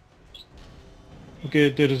rally. Okay,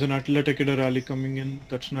 there is an Atleticida rally coming in.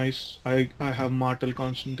 That's nice. I have Martel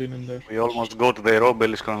Constantine in there. We almost got the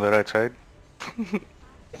obelisk on the right side.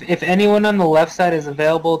 If anyone on the left side is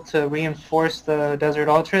available to reinforce the desert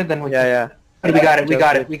altar, then we Yeah. we got it. We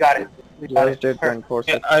got it. We got it. We got Just it. did reinforce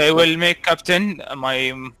Yeah, it. I will make captain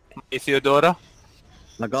my Theodora.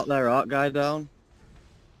 I got their art guy down.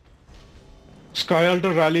 Sky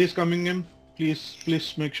Altar rally is coming in.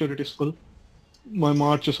 Please make sure it is full. My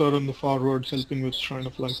marches are on the forwards helping with Shrine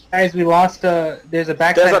of Life. Guys, we lost. There's a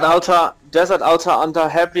backside. Desert altar under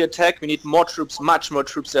heavy attack. We need more troops, much more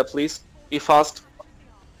troops there, please. Be fast.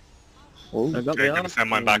 I got Okay, the I'm gonna art. send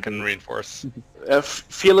mine back and reinforce.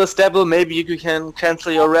 Fearless Devil, maybe you can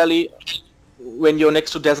cancel your rally when you're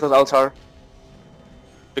next to desert altar.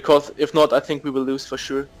 Because if not, I think we will lose for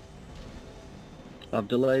sure. I've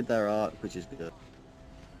delayed their art, which is good.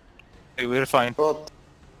 We're fine.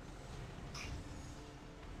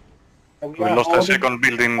 We lost a second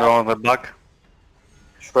building on the back.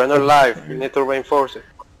 Shriner live, you need to reinforce it.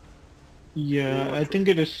 Yeah, I think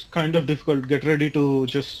it is kind of difficult. Get ready to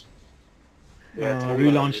just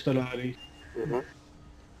relaunch the rally.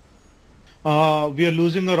 We are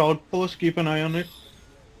losing our outpost. Keep an eye on it.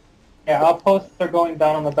 Yeah, outposts are going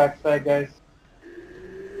down on the backside, guys.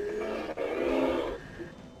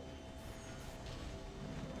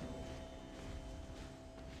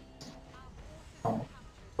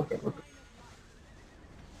 Okay.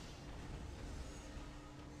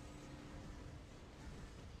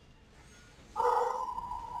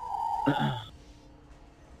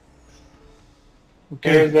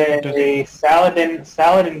 There's a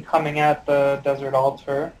Saladin coming at the desert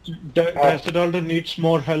altar. Desert Altar needs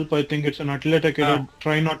more help. I think it's an Atleticida.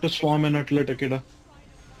 Try not to swarm an Atleticida.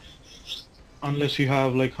 Unless you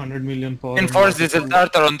have like 100 million power. Reinforce desert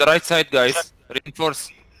altar on the right side, guys. Reinforce.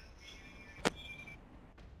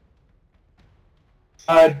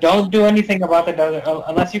 Don't do anything about the desert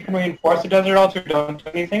unless you can reinforce the desert altar. Don't do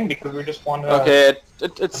anything because we just want to. Okay,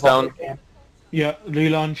 it's down. Yeah,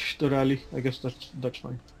 relaunch the rally. I guess that's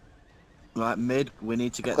fine. Right, mid, we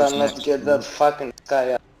need to get this Let's next... get that fucking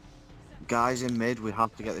sky up. Guys in mid, we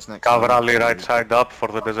have to get this next... Cavalry right side up for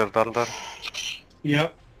the desert altar. Yeah,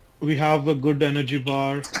 we have a good energy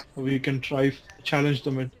bar. We can try challenge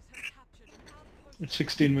the mid. It's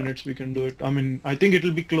 16 minutes. We can do it. I mean, I think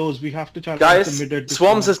it'll be close. We have to challenge Guys, the mid at this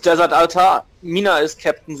swarm point. this desert altar. Mina is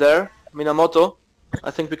captain there. Minamoto.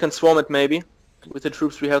 I think we can swarm it maybe with the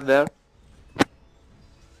troops we have there.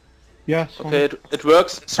 Yeah. Okay, it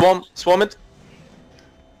works. Swarm it.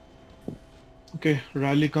 Okay,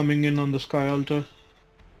 rally coming in on the sky altar.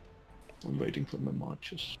 I'm waiting for my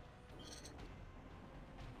marches.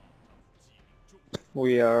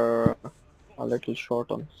 We are a little short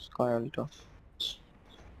on Sky Altar.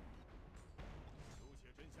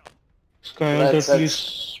 Sky altar,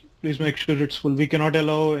 please make sure it's full. We cannot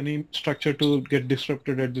allow any structure to get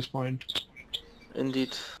disrupted at this point.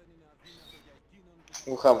 Indeed.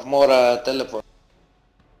 We have more teleport.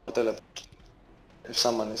 If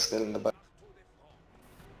someone is still in the back.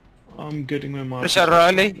 I'm getting my marches. Pressure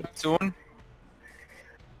rally soon.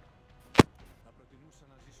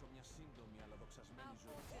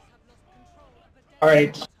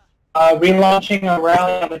 Alright. Relaunching a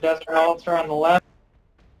rally on the desert altar on the left.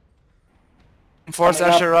 Enforce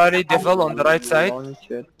Asher rally, devil on the right side.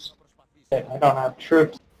 I don't have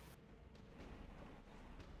troops.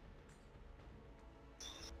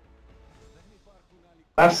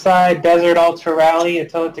 Left side, desert altar rally,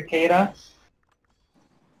 Attila Takeda.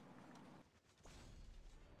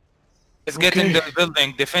 Let's get in the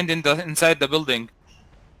building, defend inside the building.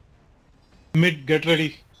 Mid, get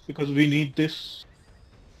ready because we need this.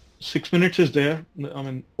 6 minutes is there. I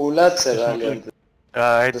mean, Who lets it's a not rally?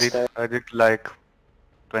 like- I did like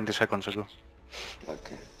 20 seconds ago.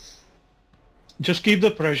 Okay. just keep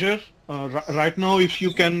the pressure. Right now, if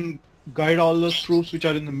you can guide all those troops which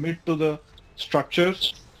are in the mid to the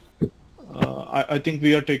structures, I think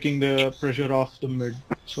we are taking the pressure off the mid.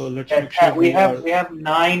 So let's make sure we have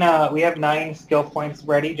 9 skill points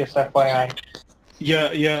ready. Just FYI.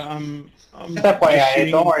 Yeah. I'm Just FYI. just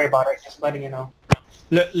seeing- Don't worry about it. Just letting you know.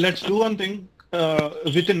 Let's do one thing.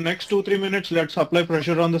 Within next 2-3 minutes, let's apply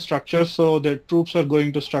pressure on the structures so the troops are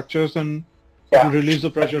going to structures and release the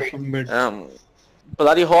pressure from mid.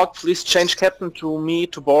 Bloody Hawk, please change captain to me,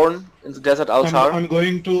 to Born, in the Desert Altar. I'm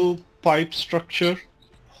going to pipe structure.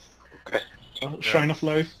 Okay. Shrine of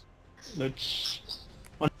Life. Let's...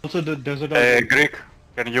 Also the Desert Altar. Greek,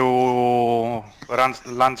 can you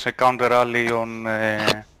launch a counter rally on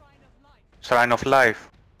Shrine of Life?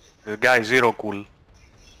 The guy Zero Cool.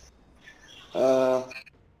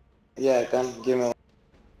 Yeah, I can. Give me one.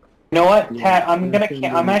 You know what, Cat? I'm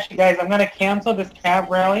actually, guys. I'm gonna cancel this cab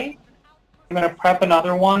rally. I'm gonna prep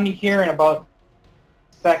another one here in about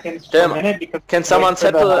seconds to a minute because. Can someone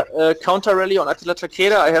set a counter rally on Attila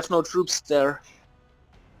Takeda? I have no troops there.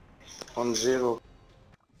 On 0.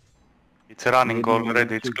 It's running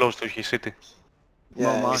already, it's close to his city.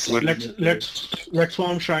 Yeah. Let's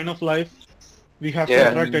form Shrine of Life. We have to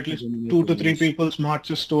attract at least 2 to 3 people's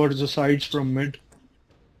marches towards the sides from mid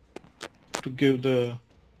to give the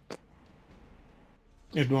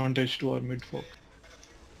advantage to our mid folk.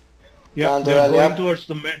 Yeah, they're going towards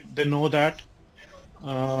the mid. They know that.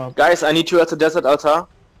 Guys, I need you at the Desert Altar.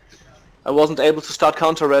 I wasn't able to start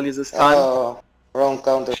counter rally this time. Oh, wrong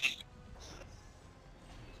counter.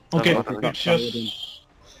 Okay, it's just...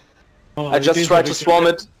 I just tried to swarm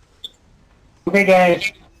it. Okay,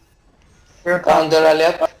 guys. Here it comes. Counter rally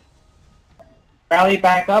up. Rally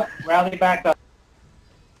back up. Rally back up.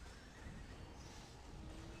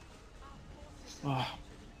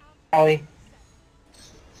 Rally.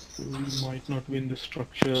 We might not win the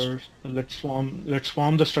structure. Let's form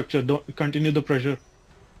the structure. Don't continue the pressure.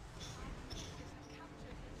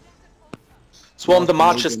 Swarm the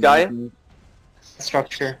marches, guy.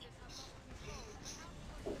 Structure.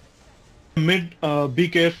 Mid, be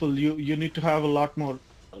careful. You need to have a lot more.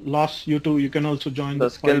 Loss, you can also join the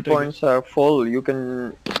skill points are full. You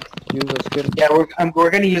can use a skill. Yeah, we're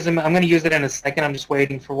gonna use them. I'm gonna use it in a second. I'm just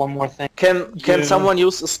waiting for one more thing. Can someone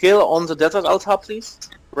use a skill on the Desert Altar, please?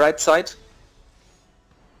 Right side.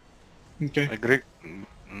 Okay. Agree.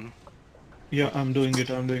 Yeah, I'm doing it.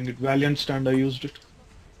 Valiant stand, I used it.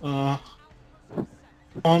 On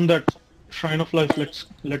that Shrine of Life,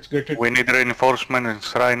 let's get it. We need reinforcement in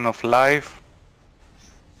Shrine of Life.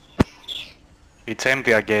 It's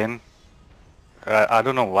empty again. I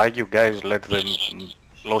don't know why you guys let the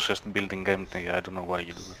closest building empty. I don't know why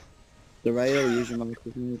you do it. The rail usually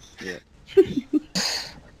yeah.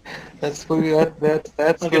 That's good.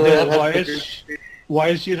 That's okay, good.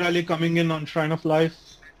 YSG rally coming in on Shrine of Life.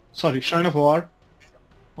 Sorry, Shrine of War.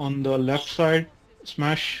 On the left side,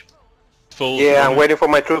 smash. Yeah, I'm waiting for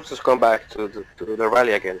my troops to come back to the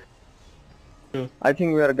rally again. I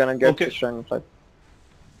think we are gonna get the Shrine of Life.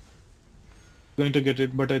 Going to get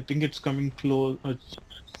it, but I think it's coming close. I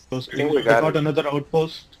think we got another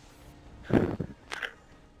outpost.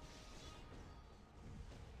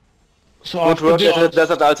 So good work at the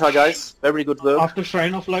Desert Altar, guys. Very good work. After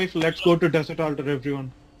Shrine of Life, let's go to Desert Altar,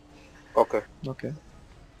 everyone. Okay. Okay.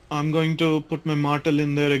 I'm going to put my Martel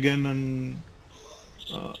in there again and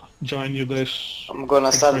join you guys. I'm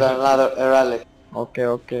gonna start another rally.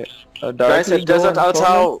 Okay. Guys at Desert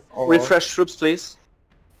Altar, refresh troops, please.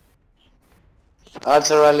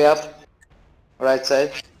 Altar rally up. Right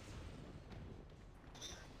side.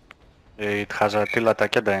 It has Attila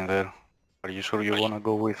Takeda in there. Are you sure you wanna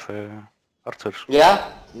go with archers?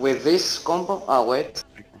 Yeah, with this combo. Ah, wait,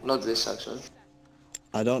 not this actually.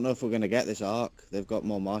 I don't know if we're gonna get this arc. They've got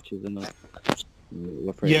more marches than us.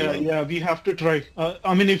 Yeah, we have to try.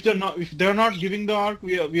 I mean, if they're not giving the arc,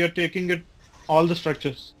 we are taking it all the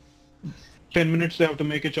structures. 10 minutes they have to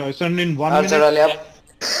make a choice, and in 1 minute. Altar rally up.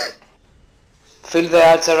 Fill the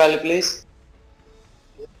altar rally, please.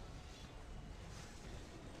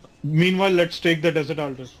 Meanwhile, let's take the Desert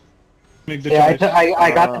Altar. Make the choice.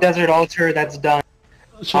 I got the Desert Altar. That's done.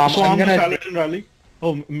 So I'm gonna Paladin rally.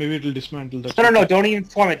 Oh, maybe it'll dismantle that. No, don't even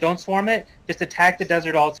swarm it. Don't swarm it. Just attack the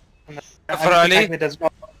Desert Altar. Attack the Desert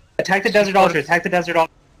Altar. Attack the Desert Altar. Attack the Desert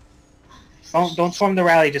Altar. Don't swarm the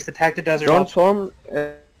rally. Just attack the Desert Altar. Don't swarm.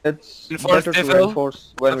 It's better to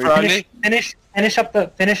reinforce when we finish up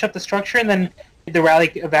the structure, and then the rally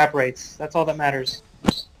evaporates. That's all that matters.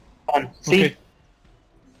 Done. See? Okay.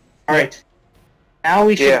 Alright. Now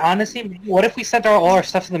we should Yeah. honestly... What if we sent all our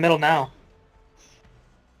stuff to the middle now?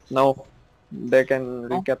 No, they can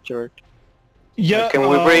recapture it. Yeah. Can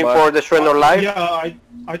we bring but- for the Shrine of Life? Yeah,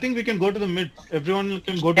 I think we can go to the mid. Everyone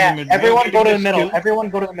can go to Yeah, the mid. We are everyone go to getting the middle. skill. Everyone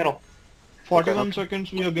go to the middle. 41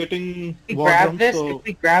 seconds. We are getting If we war grab drums, this, so if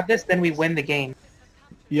we grab this, then we win the game.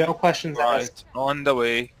 yeah. No questions asked. Right, on the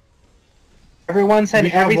way. Everyone send We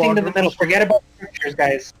have everything to the war middle. drums. Forget about scriptures,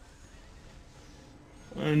 guys.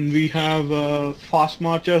 And we have fast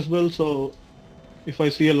march as well, so if I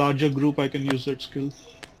see a larger group I can use that skill.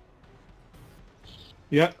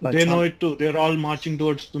 Yeah, Like they know Tom. it too. They're all marching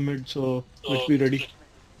towards the mid, so let's be ready.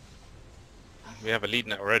 We have a lead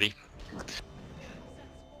now already.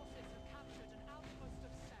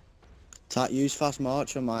 Use fast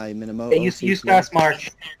march on my Minamoto. Use fast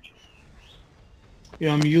march.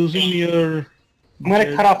 Yeah, I'm using your... I'm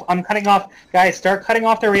gonna cut off. I'm cutting off. Guys, start cutting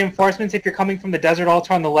off their reinforcements. If you're coming from the desert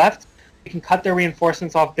altar on the left, you can cut their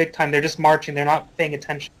reinforcements off big time. They're just marching. They're not paying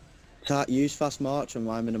attention. Use fast march on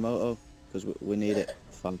my Minamoto because we need it.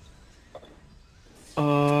 Fun.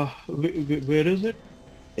 Where is it?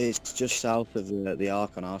 It's just south of the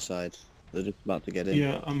arc on our side. They're just about to get in.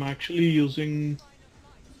 Yeah, I'm actually using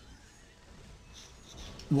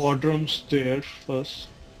war drums there first.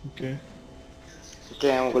 Okay.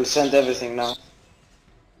 Okay, I will send everything now.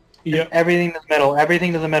 Yeah. Everything to the middle.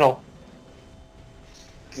 Everything to the middle.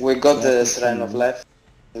 We got the Shrine of Life.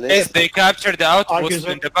 Yes, they captured the outpost is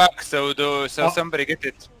in up. the back, so somebody get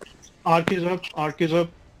it. Arc is up. Arc is up.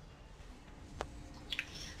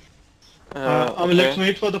 Okay. Let's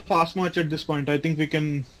wait for the fast march at this point. I think we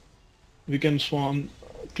can swarm.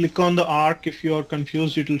 Click on the arc. If you are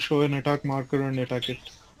confused, it will show an attack marker and attack it.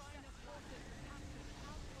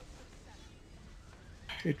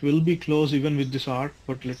 It will be close even with this arc,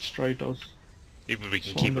 but let's try it out. Even we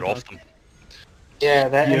can Swarm keep it attack. off them. Yeah,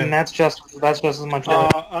 that Yeah. and that's just as much.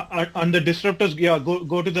 damage. And the disruptors, yeah,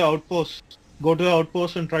 go to the outpost. Go to the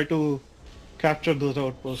outpost and try to capture those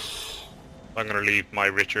outposts. I'm gonna leave my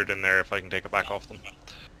Richard in there if I can take it back off them.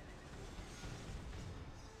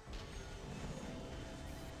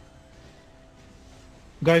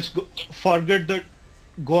 Guys, forget that.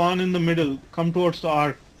 Go on in the middle. Come towards the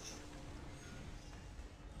arc.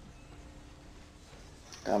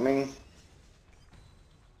 Coming.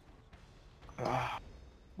 I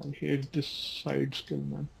hate this side skill,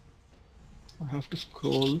 man. I have to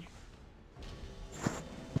scroll.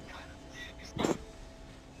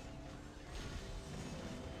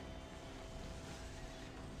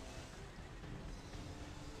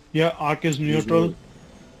 Yeah, arc is neutral.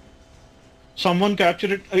 Someone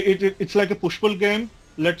capture it. It's like a push-pull game.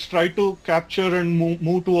 Let's try to capture and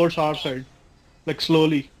move towards our side, like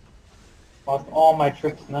slowly. Lost all my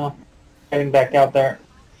troops now. Getting back out there.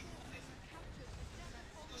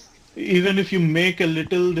 Even if you make a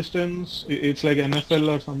little distance, it's like NFL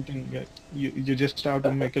or something. Yeah, you just have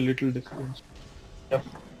to make a little distance. Yep.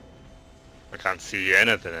 I can't see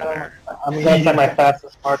anything in there. I'm gonna send my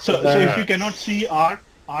fastest march. So if you cannot see arc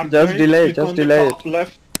Just guy, delay, click just on the delay top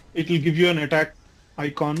left. It will give you an attack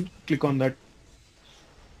icon. Click on that.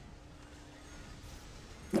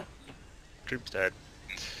 Troops dead.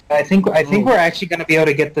 I think we're actually gonna be able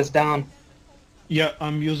to get this down. Yeah,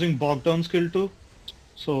 I'm using bog down skill too.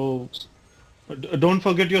 So don't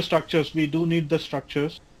forget your structures. We do need the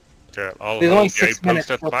structures. Yeah, I'll There's only hold the 6 outpost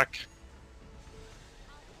minutes. at the back.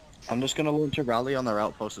 I'm just gonna launch a rally on their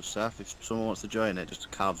outpost of Seth. If someone wants to join it,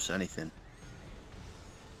 just calves anything.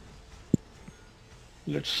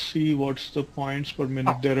 Let's see what's the points per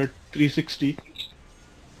minute. There are 360.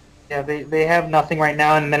 Yeah, they have nothing right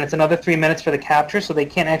now, and then it's another 3 minutes for the capture, so they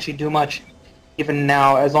can't actually do much even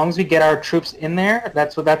now. As long as we get our troops in there,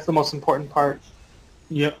 that's the most important part.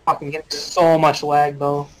 Yeah. Fucking getting so much lag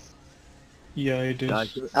though. Yeah, it is.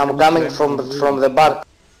 I'm coming from the back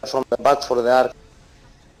for the arc.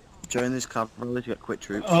 Join this cavalry to get quick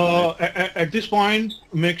troops. At this point,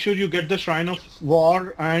 make sure you get the Shrine of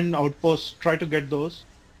War and Outposts. Try to get those.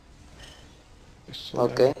 So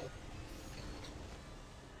Okay.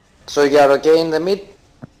 So you are okay in the mid?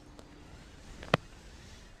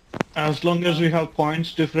 As long as we have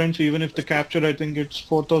points difference, even if the capture, I think it's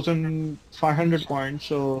 4,500 points,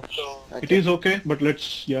 so it is okay. But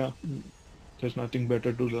let's, yeah, there's nothing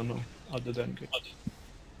better to do other than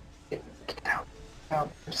get.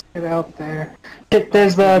 Just get out there.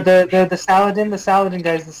 There's the Saladin,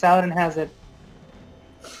 guys. The Saladin has it.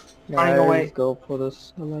 Running away. Guys, go for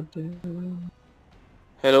this. Saladin.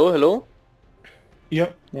 Hello, hello?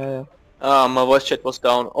 Yep. Yeah. My voice chat was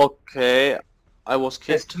down. Okay, I was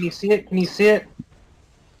Guys, kicked. can you see it? Can you see it?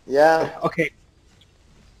 Yeah. Okay.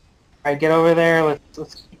 Alright, get over there.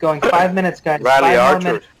 Let's keep going. 5 minutes, guys. Rally 5 more Archer.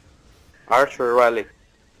 minutes. Archer rally.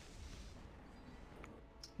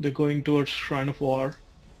 They're going towards Shrine of War.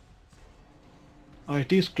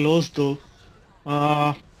 It is closed though.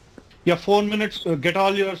 Yeah, 4 minutes. Get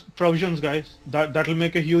all your provisions, guys. That'll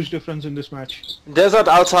make a huge difference in this match. Desert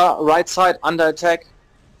Altar, right side, under attack.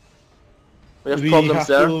 We have problems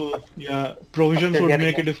there. Yeah, provisions They're would getting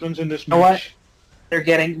make a it. difference in this You know what? match. They're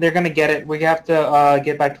gonna get it. We have to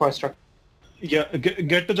get back to our structure. Yeah,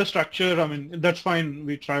 get to the structure. I mean, that's fine.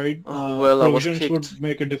 We tried. Well, I was provisions kicked. would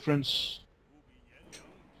make a difference.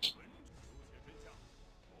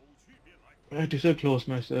 It is a close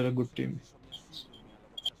match. They're a good team.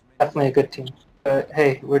 Definitely a good team. But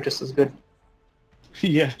hey, we're just as good.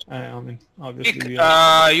 Yeah, I mean, obviously we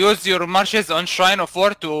are. Use your marches on Shrine of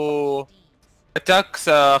War to attack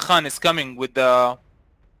Khan is coming with the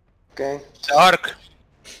arc.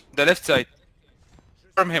 The left side.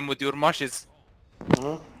 Farm him with your marches.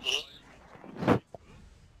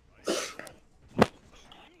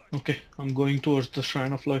 Okay, I'm going towards the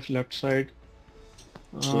Shrine of Life left side.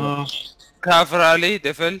 Have rally,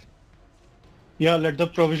 Devil. Yeah, let the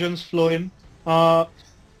provisions flow in.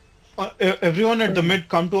 Everyone at the mid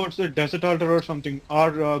come towards the Desert Altar or something,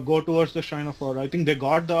 or go towards the Shrine of War. I think they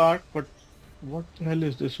got the arc, but what the hell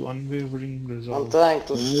is this unwavering resolve? I'm trying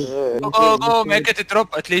to... Go, make it a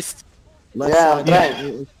drop at least. Left Yeah, I'm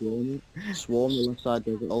side, trying. Swarm, the left side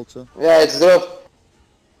Desert Altar. Yeah, it's dropped.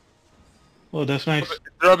 Oh, that's nice.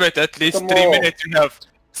 Drop it at least Come 3 on. minutes you have.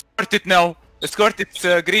 Escort it now. Escort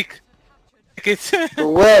it, Greek. Take it.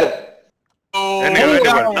 Where? Oh, Anyway,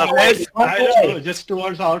 down, not left. I don't know, just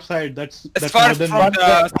towards outside. That's Far more than from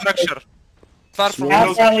the structure. Far from Cab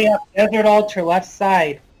the rally up. Desert Altar left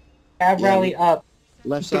side. Cab rally up.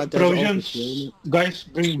 Left side Desert Altar. provisions. Guys,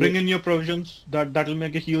 bring in your provisions. That'll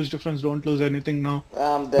make a huge difference. Don't lose anything now.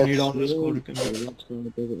 I'm You dead. need all the score you can get. Left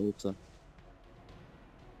side Desert Altar.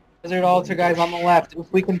 Desert Altar guys on the left.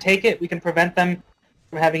 If we can take it, we can prevent them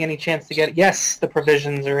from having any chance to get it. Yes, the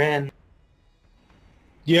provisions are in.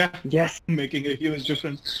 Yeah, Yes. making a huge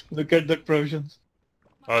difference. Look at the provisions.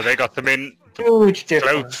 Oh, they got them in. Huge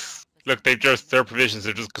difference. Clouts. Look, their provisions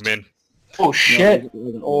have just come in. Oh shit.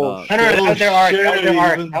 Oh, No, that was their arc. That was their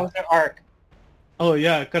arc. even- That was their arc. Oh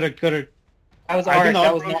yeah, correct. That was I arc. think That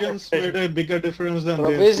our was not provisions provision. made a bigger difference than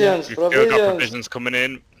theirs. Provisions, We've still got provisions. provisions coming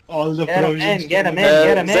in. All the Get 'em provisions. in, get 'em in,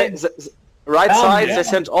 get 'em in. Right Down, side, yeah. they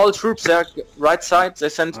sent all troops there. Right side, they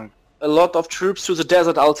sent a lot of troops to the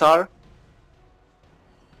Desert Altar.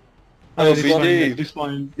 At this VD, point, at this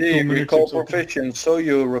point, 2 minutes. recall It's okay. proficients, so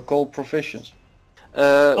you recall proficients.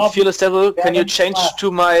 Fearless Devil, can you Devil, change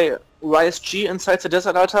to my YSG inside the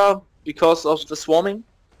Desert Altar because of the swarming,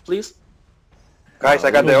 please? Guys,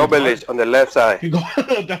 I got the obelisk on the left side. You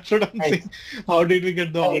got- That's what I'm saying. How did we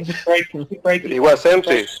get the Hey, keep breaking, keep breaking. It was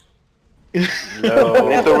empty. No.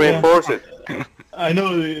 We need to reinforce it. I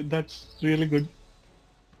know, that's really good.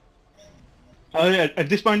 Yeah, at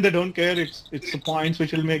this point they don't care, it's the points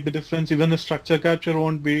which will make the difference. Even the structure capture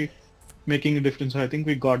won't be making a difference. I think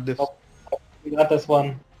we got this. We got this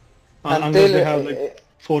one. Unless they have like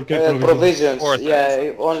 4K provisions. Fourth.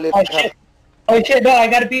 Yeah, only... Oh shit! Oh shit! No, I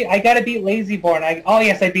gotta beat Lazyborn. Oh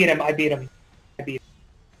yes, I beat him. I beat him.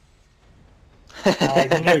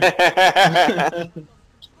 I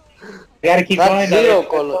gotta keep That going. zero though.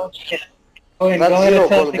 call. Go in, That go in zero and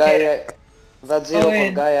call tilt the guy, kid. that zero Go call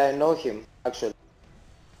in. guy, I know him actually.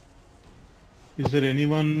 Is there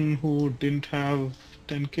anyone who didn't have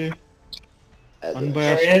 10K? There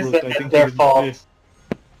Unbiased is, truth, but I it's think their he didn't fault. play.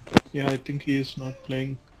 Yeah, I think he is not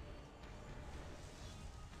playing.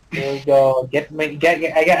 There we go. I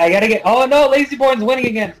gotta get. Oh no, Lazyborn's winning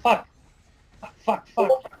again. Fuck. Fuck. Come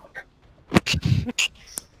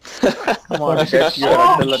on, get your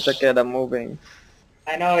Atila moving.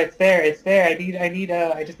 I know it's there. I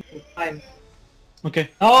just need time. Okay.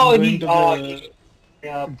 Oh, I'm I going need. to Oh, the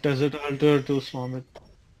yeah. Desert Altar to swarm it.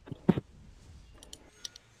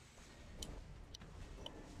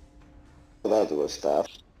 That was tough.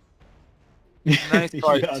 Nice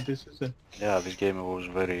fight. Yeah, this is it. Yeah, this game was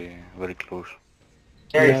very, very close.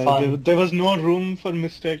 Very Yeah, fun. there was no room for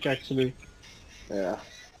mistake actually. Yeah.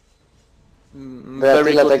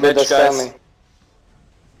 Very Attila, good they got match, the guys. stamina.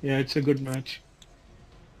 Yeah, it's a good match.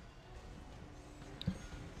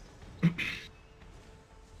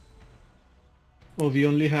 Oh, we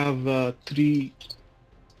only have 3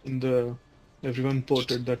 in the... Everyone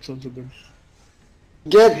ported, that's also good.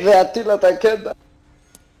 Get the Attila Takeda.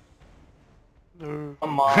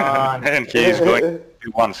 Come on. And he is going to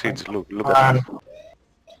be 1 seeds. Look at him.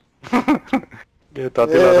 Get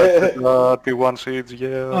Attila T1 seeds,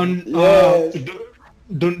 yeah. And, Yes.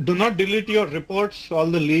 Do not delete your reports, all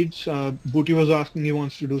the leads. Booty was asking he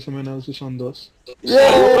wants to do some analysis on those. Yeah!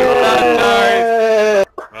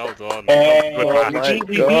 Well done. Good match.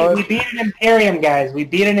 We beat an Imperium, guys. We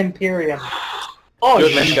beat an Imperium. Oh,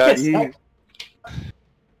 Good match, guys.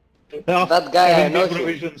 That guy, I know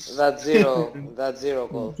provisions. him. That's zero. That's zero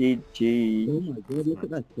goal. GG. Oh, it really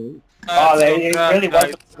was a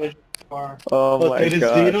provision score. Oh But my there is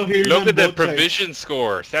god. zero healed Look on at the both sides. provision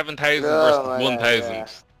score. 7,000 Oh versus my God, 1,000. yeah.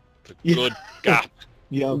 It's a good gap.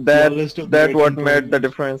 Yeah, That flawless to that great what control. made the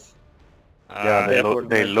difference. Yeah, they, that lo would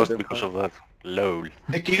they make the lost because difference. of that. LOL.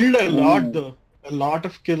 They killed a lot though. A lot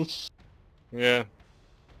of kills. Yeah.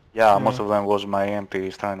 Yeah, most of them was my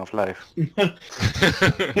empty Sign of Life. I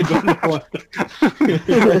don't know what.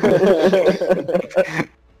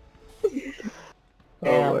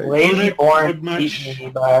 Damn, my Lazy God. Born Good match. beat me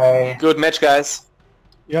by Good match, guys.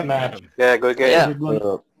 Yeah. match. Yeah, good game. Yeah. Good one.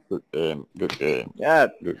 Good game. Good game. Yeah,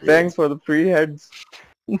 Good game. thanks for the free heads.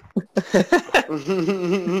 Free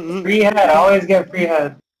head, I always get free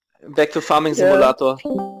head. Back to farming Yeah. simulator.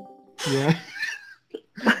 Yeah.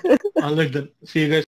 Alright then. See you guys.